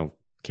I don't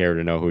care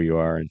to know who you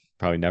are, and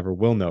probably never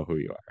will know who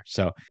you are.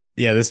 So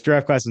yeah, this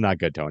draft class is not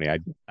good, Tony.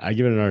 I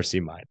give it another C-.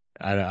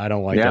 I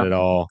don't like it at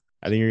all.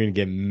 I think you're going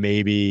to get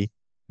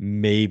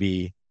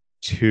maybe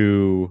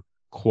 2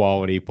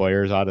 quality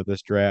players out of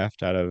this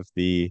draft, out of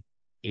the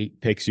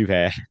 8 picks you've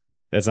had.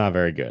 That's not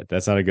very good.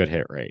 That's not a good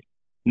hit rate.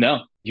 No,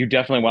 you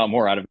definitely want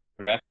more out of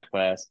the draft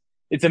class.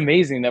 It's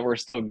amazing that we're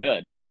so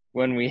good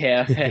when we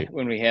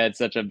had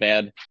such a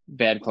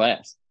bad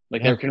class.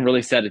 Like that can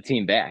really set a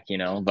team back,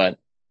 But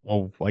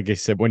well, like I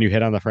said, when you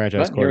hit on the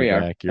franchise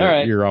quarterback,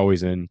 you're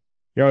always in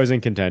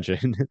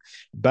contention.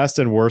 Best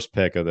and worst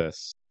pick of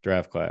this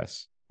draft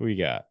class. Who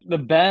you got? The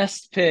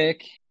best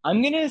pick,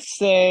 I'm gonna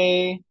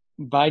say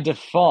by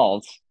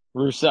default,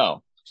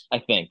 Rousseau. I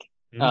think.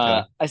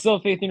 Okay. I still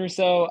have faith in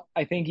Rousseau.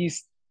 I think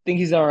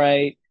he's all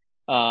right.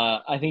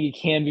 I think he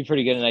can be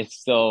pretty good, and I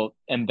still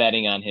am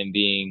betting on him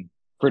being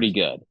pretty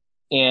good.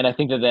 And I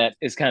think that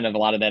is kind of a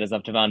lot of that is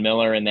up to Von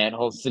Miller and that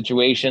whole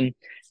situation,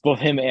 both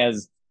him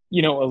as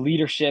a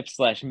leadership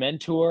 /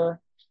 mentor,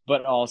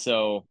 but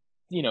also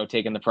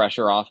taking the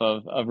pressure off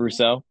of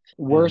Rousseau.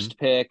 Worst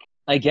pick,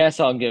 I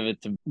guess I'll give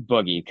it to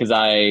Boogie because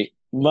I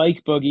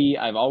like Boogie.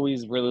 I've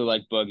always really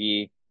liked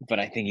Boogie, but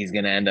I think he's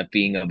going to end up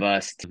being a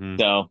bust.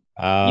 So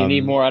you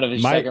need more out of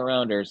his second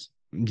rounders.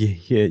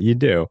 Yeah, you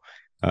do.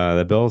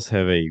 The Bills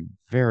have a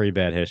very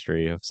bad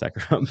history of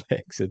second round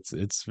picks.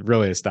 It's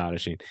really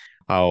astonishing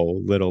how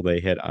little they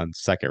hit on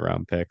second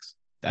round picks.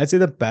 I'd say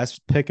the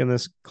best pick in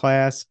this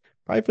class,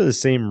 probably for the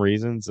same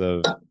reasons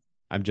of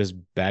I'm just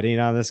betting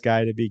on this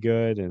guy to be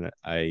good, and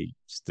I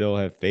still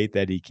have faith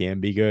that he can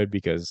be good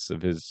because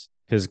of his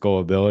physical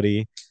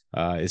ability,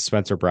 is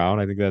Spencer Brown.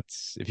 I think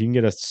that's, if you can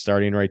get a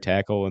starting right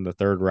tackle in the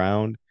 3rd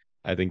round,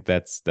 I think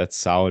that's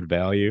solid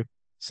value.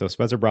 So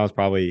Spencer Brown's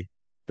probably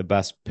the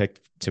best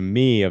pick to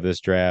me of this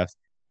draft,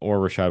 or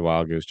Rashad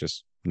Wildgoose,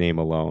 just name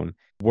alone.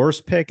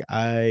 Worst pick,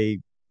 I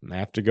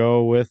have to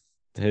go with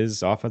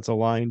his offensive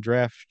line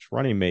draft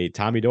running mate,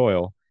 Tommy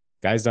Doyle.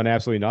 Guy's done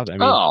absolutely nothing.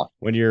 I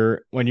mean,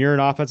 when you're an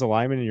offensive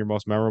lineman and your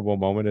most memorable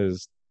moment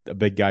is a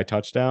big guy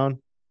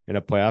touchdown in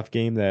a playoff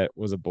game that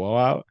was a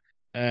blowout,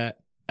 I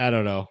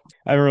don't know.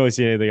 I haven't really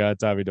seen anything out of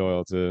Tommy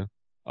Doyle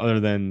other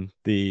than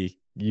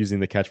using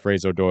the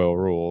catchphrase O'Doyle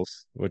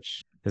rules,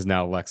 which is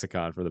now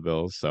lexicon for the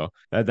Bills. So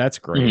that's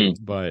great,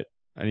 but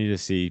I need to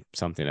see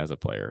something as a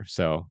player.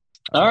 So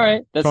all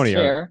right, that's Tony,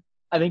 fair.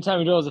 I think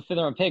Tommy Doyle is a 5th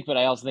round pick, but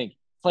I also think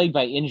played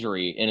by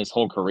injury in his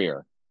whole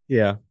career.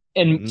 Yeah.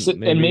 And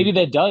maybe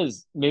that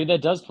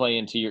does play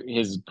into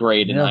his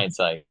grade in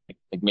hindsight.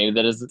 Like maybe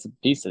that is a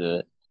piece of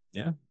it.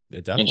 Yeah,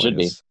 it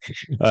definitely is.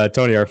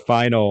 Tony, our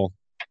final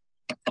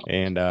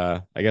and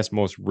I guess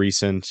most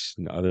recent,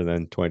 other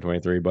than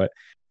 2023, but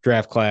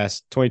draft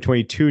class,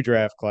 2022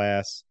 draft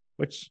class,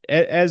 which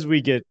as we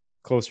get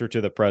closer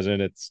to the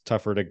present, it's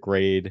tougher to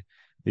grade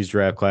these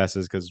draft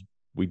classes because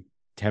we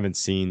haven't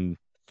seen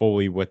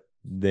fully what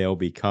they'll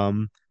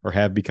become or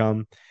have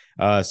become.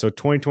 So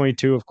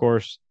 2022, of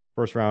course,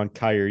 1st round,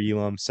 Kyer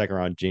Elam. 2nd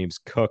round, James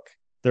Cook.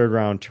 3rd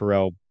round,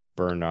 Terrell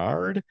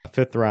Bernard.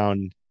 5th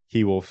round,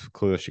 Khalil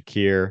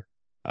Shakir.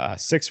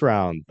 Sixth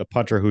round, the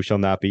punter who shall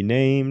not be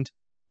named,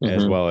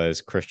 as well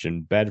as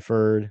Christian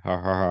Bedford,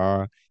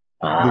 Luke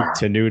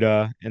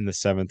Tenuta in the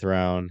seventh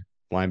round,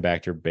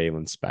 linebacker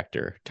Balin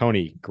Spector.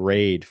 Tony,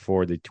 grade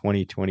for the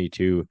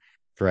 2022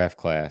 draft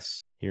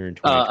class here in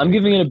 2023. I'm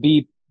giving it a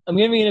B. I'm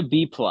giving it a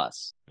B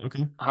plus.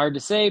 Okay. Hard to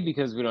say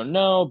because we don't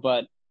know,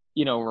 but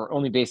we're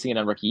only basing it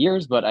on rookie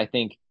years. But I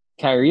think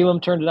Kyrie Elam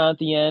turned it on at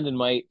the end and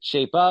might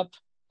shape up.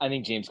 I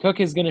think James Cook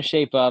is going to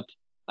shape up.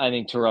 I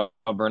think Terrell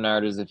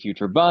Bernard is a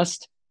future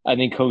bust. I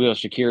think Khalil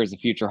Shakir is a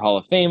future Hall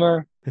of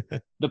Famer.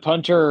 The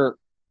punter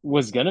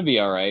was going to be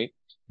all right.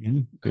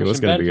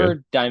 Christian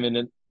Bedford,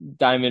 diamond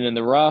in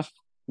the rough.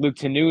 Luke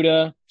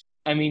Tenuta.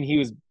 I mean, he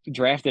was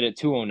drafted at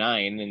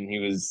 209 and he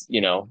was,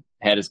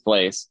 had his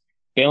place.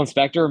 Balin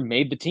Spector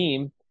made the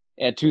team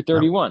at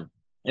 231.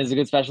 Is a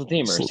good special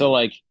teamer.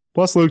 So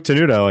plus Luke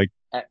Tenuta,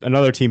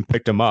 another team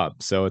picked him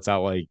up, so it's not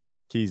like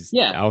he's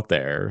out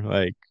there.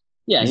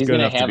 He's good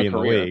enough to be in the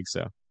league.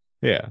 So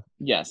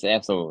yes,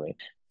 absolutely.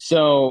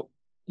 So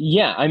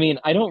I mean,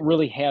 I don't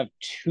really have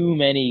too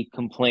many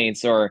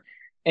complaints or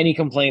any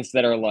complaints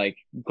that are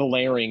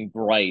glaring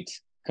bright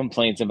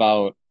complaints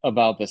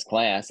about this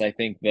class. I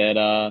think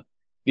that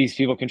these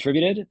people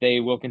contributed. They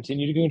will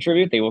continue to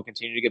contribute. They will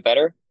continue to get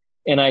better.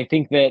 And I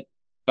think that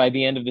by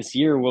the end of this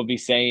year, we'll be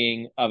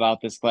saying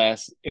about this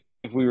class,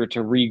 if we were to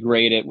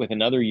regrade it with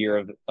another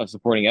year of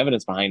supporting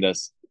evidence behind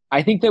us,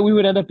 I think that we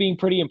would end up being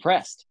pretty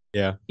impressed.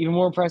 Yeah. Even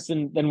more impressed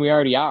than we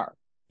already are.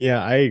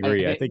 Yeah, I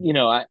agree. I think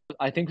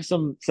I think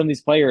some of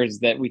these players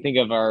that we think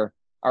of are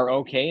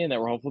okay and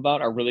that we're hopeful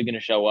about are really going to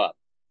show up.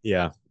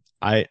 Yeah.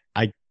 I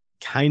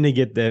kind of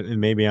get that, and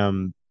maybe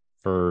I'm,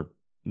 for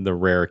the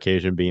rare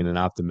occasion, being an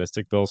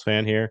optimistic Bills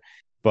fan here,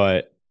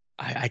 but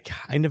I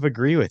kind of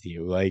agree with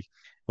you.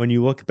 When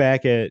you look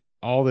back at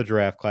all the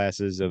draft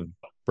classes of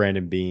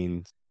Brandon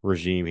Beane's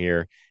regime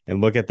here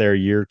and look at their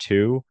year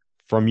two,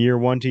 from year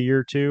one to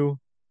year two,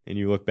 and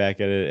you look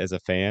back at it as a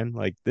fan,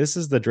 this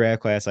is the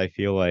draft class I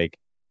feel like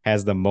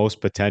has the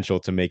most potential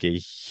to make a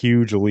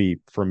huge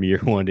leap from year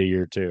one to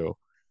year two.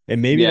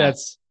 And maybe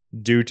that's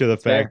due to the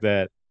fact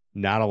that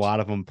not a lot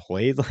of them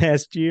played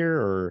last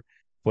year or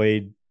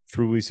played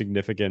truly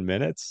significant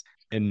minutes,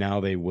 and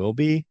now they will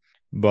be.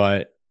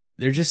 But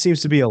there just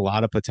seems to be a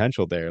lot of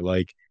potential there.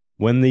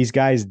 When these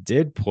guys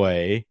did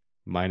play,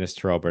 minus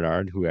Terrell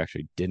Bernard, who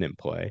actually didn't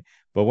play,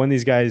 but when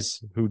these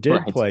guys who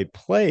did play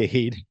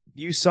played,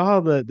 you saw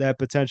that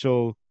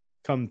potential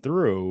come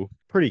through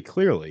pretty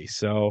clearly.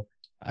 So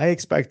I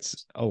expect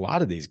a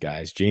lot of these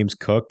guys, James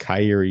Cook,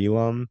 Kyrie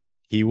Elam,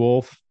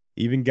 He-Wolf,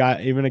 even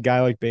a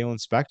guy like Balin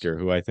Spector,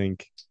 who I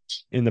think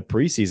in the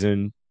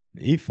preseason,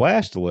 he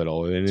flashed a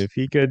little. And if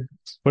he could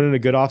put in a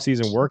good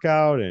offseason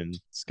workout and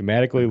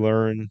schematically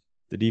learn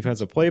the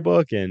defensive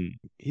playbook, and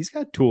he's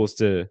got tools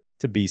to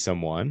be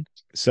someone.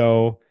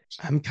 So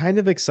I'm kind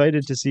of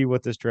excited to see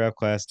what this draft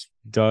class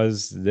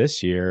does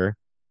this year.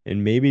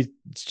 And maybe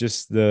it's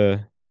just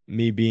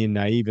me being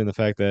naive in the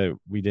fact that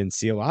we didn't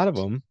see a lot of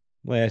them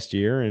last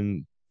year,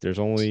 and there's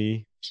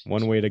only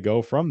one way to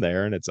go from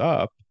there, and it's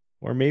up.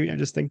 Or maybe I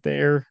just think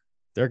they're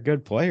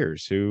good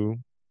players who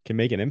can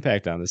make an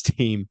impact on this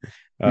team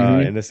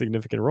in a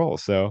significant role.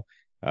 So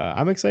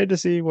I'm excited to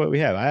see what we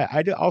have.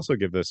 I also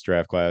give this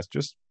draft class,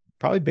 just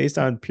probably based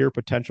on pure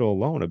potential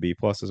alone, a B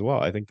plus as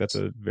well. I think that's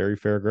a very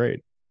fair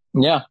grade.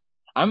 Yeah.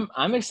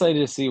 I'm excited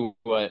to see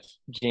what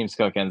James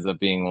Cook ends up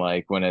being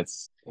like when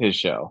it's his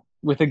show,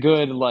 with a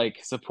good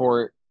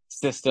support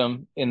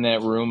system in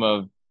that room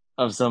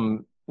of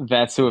some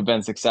vets who have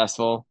been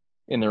successful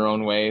in their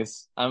own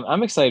ways.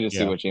 I'm excited to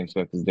see what James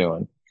Cook is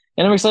doing.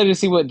 And I'm excited to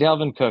see what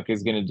Dalvin Cook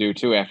is going to do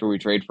too after we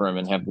trade for him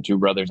and have the two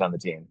brothers on the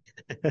team.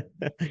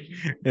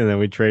 And then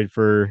we trade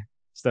for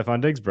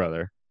Stephon Diggs'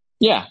 brother.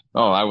 Yeah.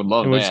 Oh, I would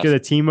love that. We'll just get a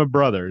team of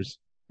brothers.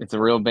 It's a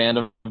real band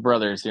of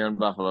brothers here in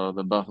Buffalo,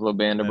 the Buffalo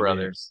Band of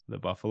Brothers. The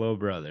Buffalo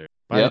Brothers.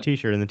 Buy a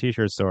t-shirt in the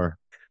t-shirt store.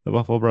 The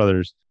Buffalo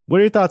Brothers. What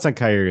are your thoughts on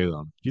Kyrie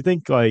Elam? Do you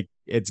think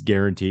it's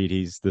guaranteed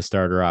he's the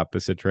starter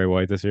opposite Trey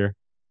White this year?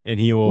 And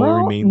he will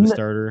remain the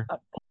starter?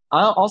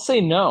 I'll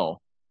say no.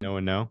 No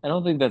and no? I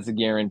don't think that's a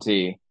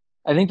guarantee.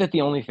 I think that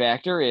the only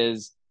factor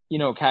is,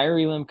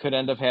 Kyrie Elam could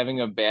end up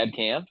having a bad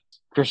camp.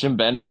 Christian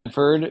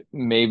Benford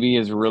maybe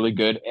is really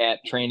good at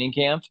training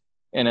camp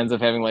and ends up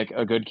having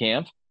a good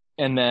camp.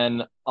 And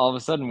then all of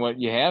a sudden what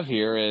you have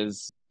here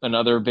is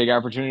another big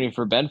opportunity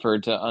for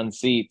Benford to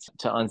unseat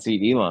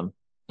Elam.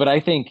 But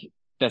I think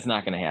that's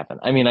not going to happen.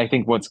 I mean, I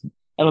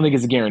don't think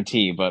it's a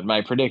guarantee, but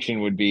my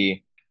prediction would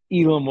be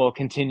Elam will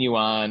continue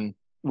on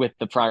with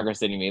the progress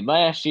that he made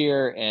last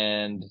year,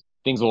 and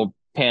things will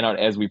pan out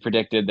as we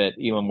predicted, that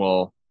Elam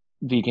will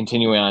be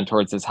continuing on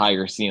towards his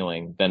higher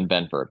ceiling than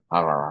Benford.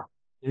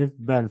 If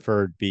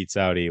Benford beats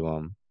out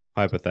Elam,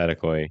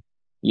 hypothetically,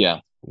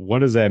 what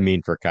does that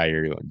mean for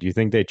Kyrie Elam? Do you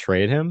think they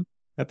trade him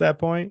at that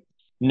point?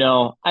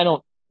 No, I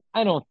don't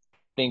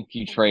think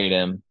you trade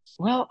him.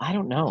 Well, I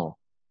don't know.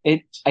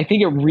 I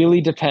think it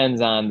really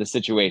depends on the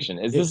situation.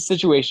 Is this a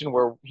situation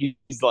where he's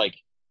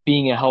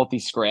being a healthy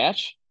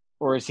scratch,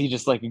 or is he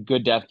just a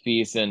good depth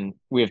piece and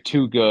we have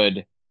two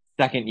good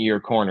second-year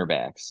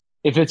cornerbacks?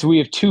 if we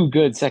have two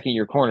good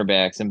second-year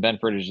cornerbacks and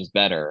Benford is just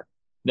better,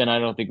 then I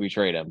don't think we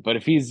trade him. But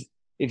if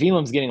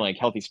Elam's getting like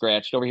healthy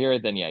scratched over here,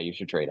 then yeah, you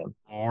should trade him.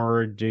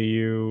 Or do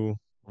you,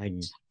 I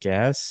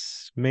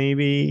guess,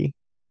 maybe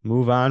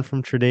move on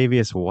from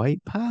Tre'Davious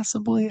White?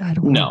 Possibly, I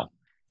don't know. No,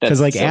 that's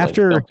Because like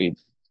silly.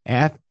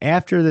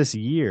 after this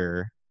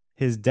year,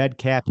 his dead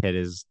cap hit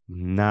is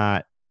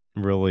not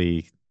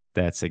really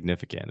that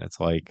significant. It's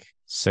like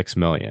 $6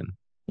 million.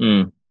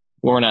 Well,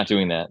 we're not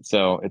doing that,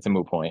 so it's a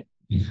moot point.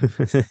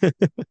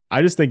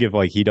 I just think if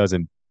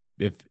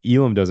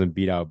Elam doesn't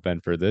beat out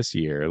Benford this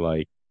year,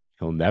 like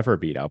he'll never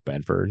beat out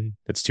Benford.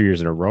 It's 2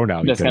 years in a row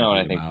now. That's kind of what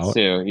I think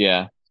too.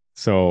 Yeah.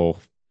 So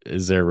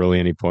is there really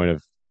any point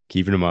of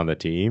keeping him on the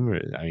team?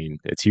 I mean,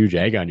 it's huge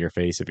egg on your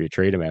face if you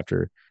trade him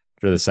after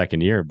the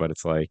second year, but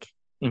it's like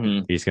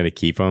he's going to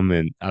keep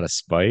him out of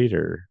spite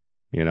or,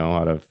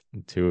 out of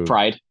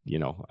pride,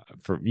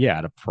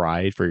 out of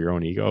pride for your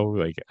own ego.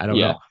 Like, I don't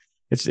know.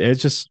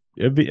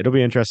 It'll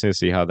be interesting to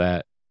see how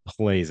that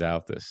plays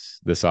out this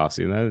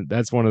offseason.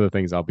 That's one of the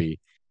things I'll be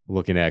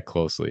looking at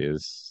closely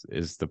is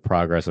the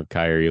progress of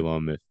Kaiir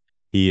Elam, if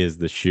he is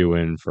the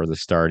shoe-in for the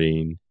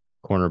starting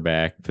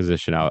cornerback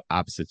position out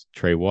opposite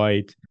Trey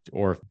White,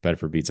 or if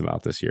Bedford beats him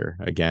out this year.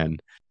 Again,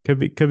 could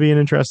be an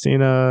interesting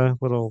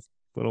little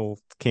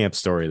camp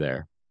story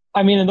there.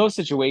 I mean, in those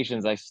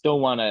situations, I still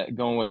want to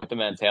go with the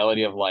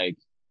mentality of like,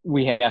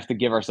 we have to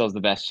give ourselves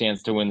the best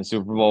chance to win the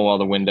Super Bowl while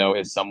the window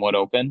is somewhat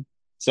open.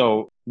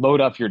 So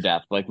load up your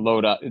depth, like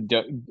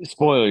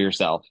spoil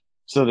yourself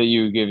so that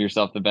you give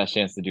yourself the best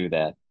chance to do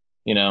that,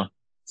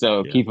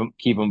 So keep them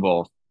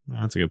both.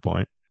 That's a good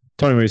point.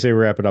 Tony, what do you say we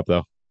wrap it up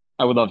though?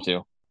 I would love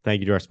to.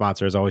 Thank you to our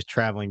sponsor, as always,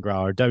 Traveling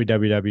Growler,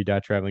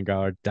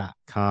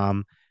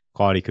 www.travelinggrowler.com.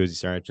 Quality koozies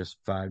start at just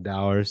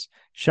 $5.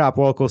 Shop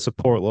local,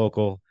 support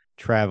local,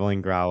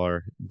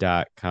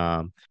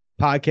 travelinggrowler.com.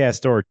 Podcast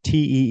store,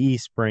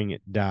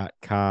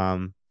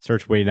 teespring.com.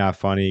 Search Witty Not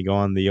Funny. Go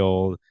on the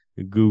old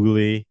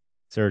Googly.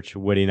 Search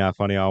Witty Not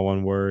Funny, all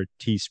one word.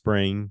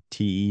 Teespring,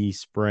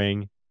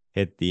 Te-Spring.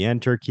 Hit the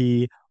enter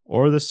key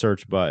or the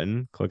search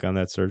button. Click on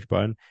that search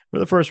button for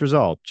the first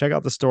result. Check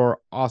out the store.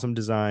 Awesome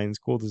designs,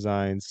 cool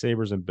designs,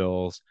 sabers and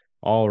bills,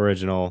 all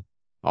original,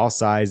 all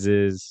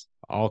sizes,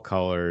 all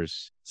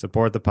colors.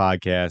 Support the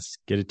podcast.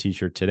 Get a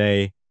t-shirt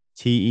today.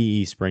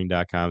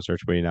 teespring.com.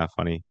 Search Witty Not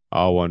Funny,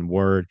 all one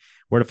word.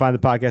 Where to find the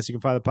podcast? You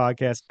can find the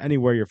podcast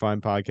anywhere you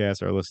find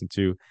podcasts or listen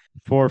to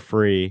for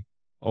free,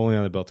 only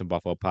on the Built in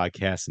Buffalo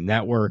Podcast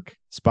Network,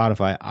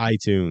 Spotify,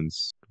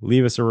 iTunes.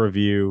 Leave us a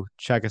review.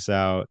 Check us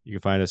out. You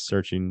can find us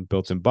searching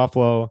Built in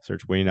Buffalo.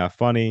 Search Witty Not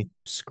Funny.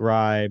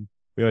 Subscribe.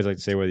 We always like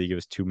to say whether you give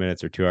us 2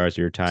 minutes or 2 hours of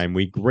your time.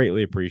 We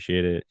greatly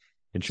appreciate it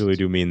and truly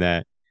do mean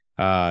that.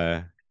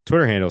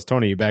 Twitter handles.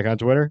 Tony, you back on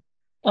Twitter?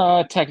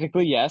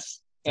 Technically, yes.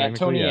 At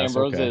Tony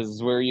Ambrose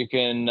is where you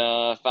can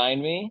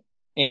find me.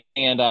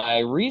 And I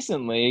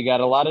recently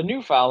got a lot of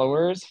new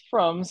followers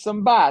from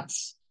some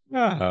bots.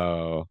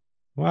 Oh,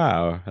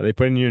 wow. Are they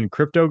putting you in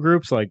crypto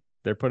groups like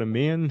they're putting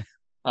me in?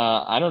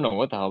 I don't know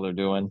what the hell they're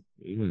doing.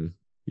 You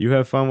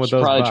have fun with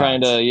those probably bots.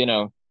 Trying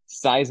to,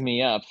 size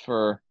me up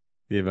for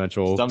the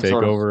eventual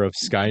takeover of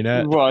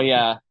Skynet. Well,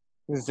 yeah.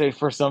 Say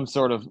for some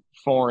sort of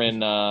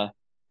foreign, I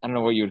don't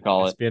know what you would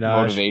call espionage.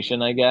 It.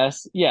 Motivation, I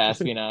guess. Yeah,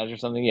 espionage or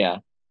something. Yeah.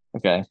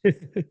 Okay.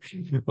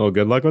 Well,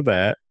 good luck with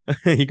that.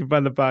 You can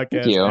find the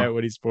podcast at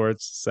Witty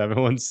Sports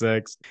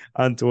 716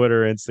 on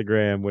Twitter,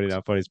 Instagram, Witty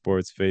Not Funny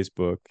Sports,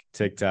 Facebook,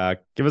 TikTok.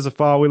 Give us a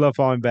follow. We love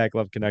following back.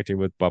 Love connecting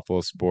with Buffalo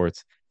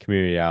sports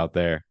community out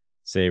there.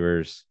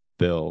 Sabres,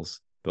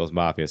 Bills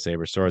Mafia,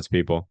 Sabres, Swords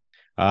people.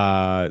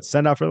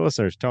 Send out for the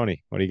listeners.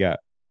 Tony, what do you got?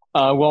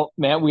 Well,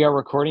 Matt, we are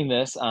recording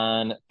this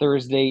on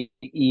Thursday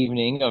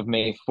evening of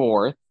May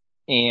 4th.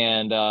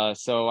 And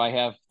so I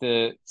have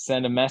to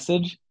send a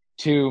message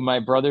to my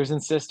brothers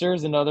and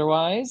sisters and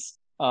otherwise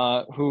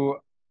who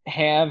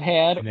have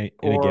had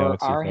or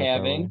are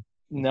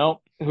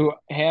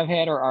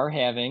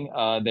having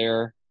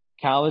their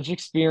college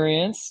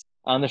experience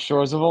on the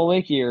shores of Old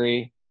Lake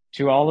Erie.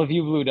 To all of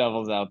you Blue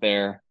Devils out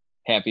there,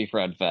 happy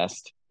Fred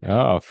Fest.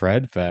 Oh,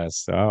 Fred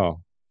Fest.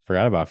 Oh,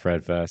 forgot about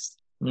Fred Fest.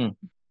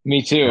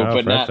 Me too,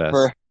 but not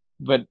Fest.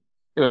 But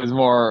it was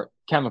more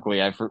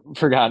chemically. I've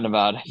forgotten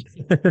about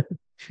it.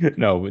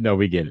 No,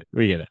 we get it.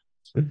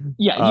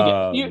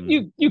 Yeah,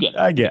 you get it.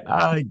 I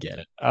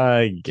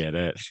get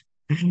it.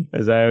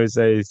 As I always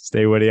say,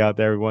 stay witty out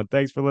there, everyone.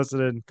 Thanks for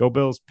listening. Go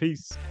Bills.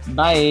 Peace.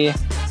 Bye.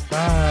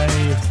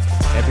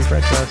 Happy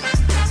Fred Fest.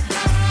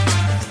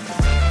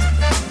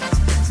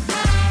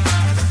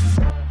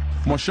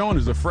 Marshawn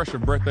is a fresher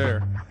breath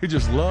air. He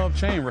just loved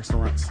chain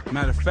restaurants.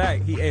 Matter of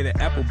fact, he ate at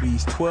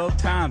Applebee's 12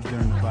 times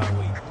during the bye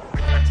week.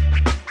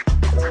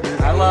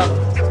 I love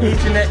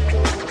each and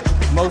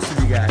most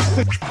of you guys.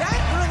 That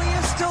really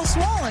is still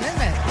swollen,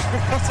 isn't it?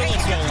 It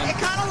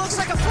kind of looks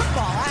like a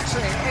football,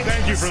 actually.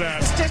 Thank you for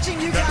that. The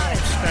stitching, you got it.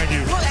 Thank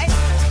you. Look,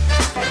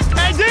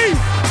 Hey, D,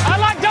 I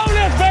like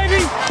donuts,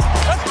 baby.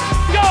 Let's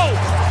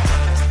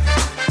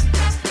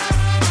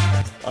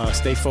go.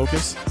 Stay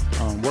focused.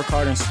 Work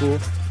hard in school.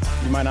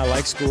 You might not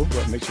like school,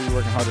 but make sure you're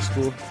working hard at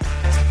school.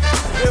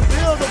 Them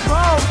Bills a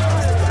problem.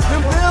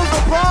 Them Bills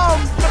a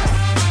problem.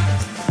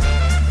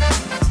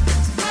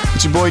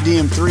 It's your boy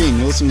DM3, and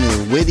you're listening to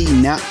the Witty,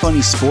 Not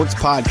Funny Sports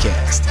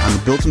Podcast on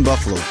the Built in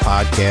Buffalo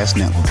Podcast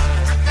Network.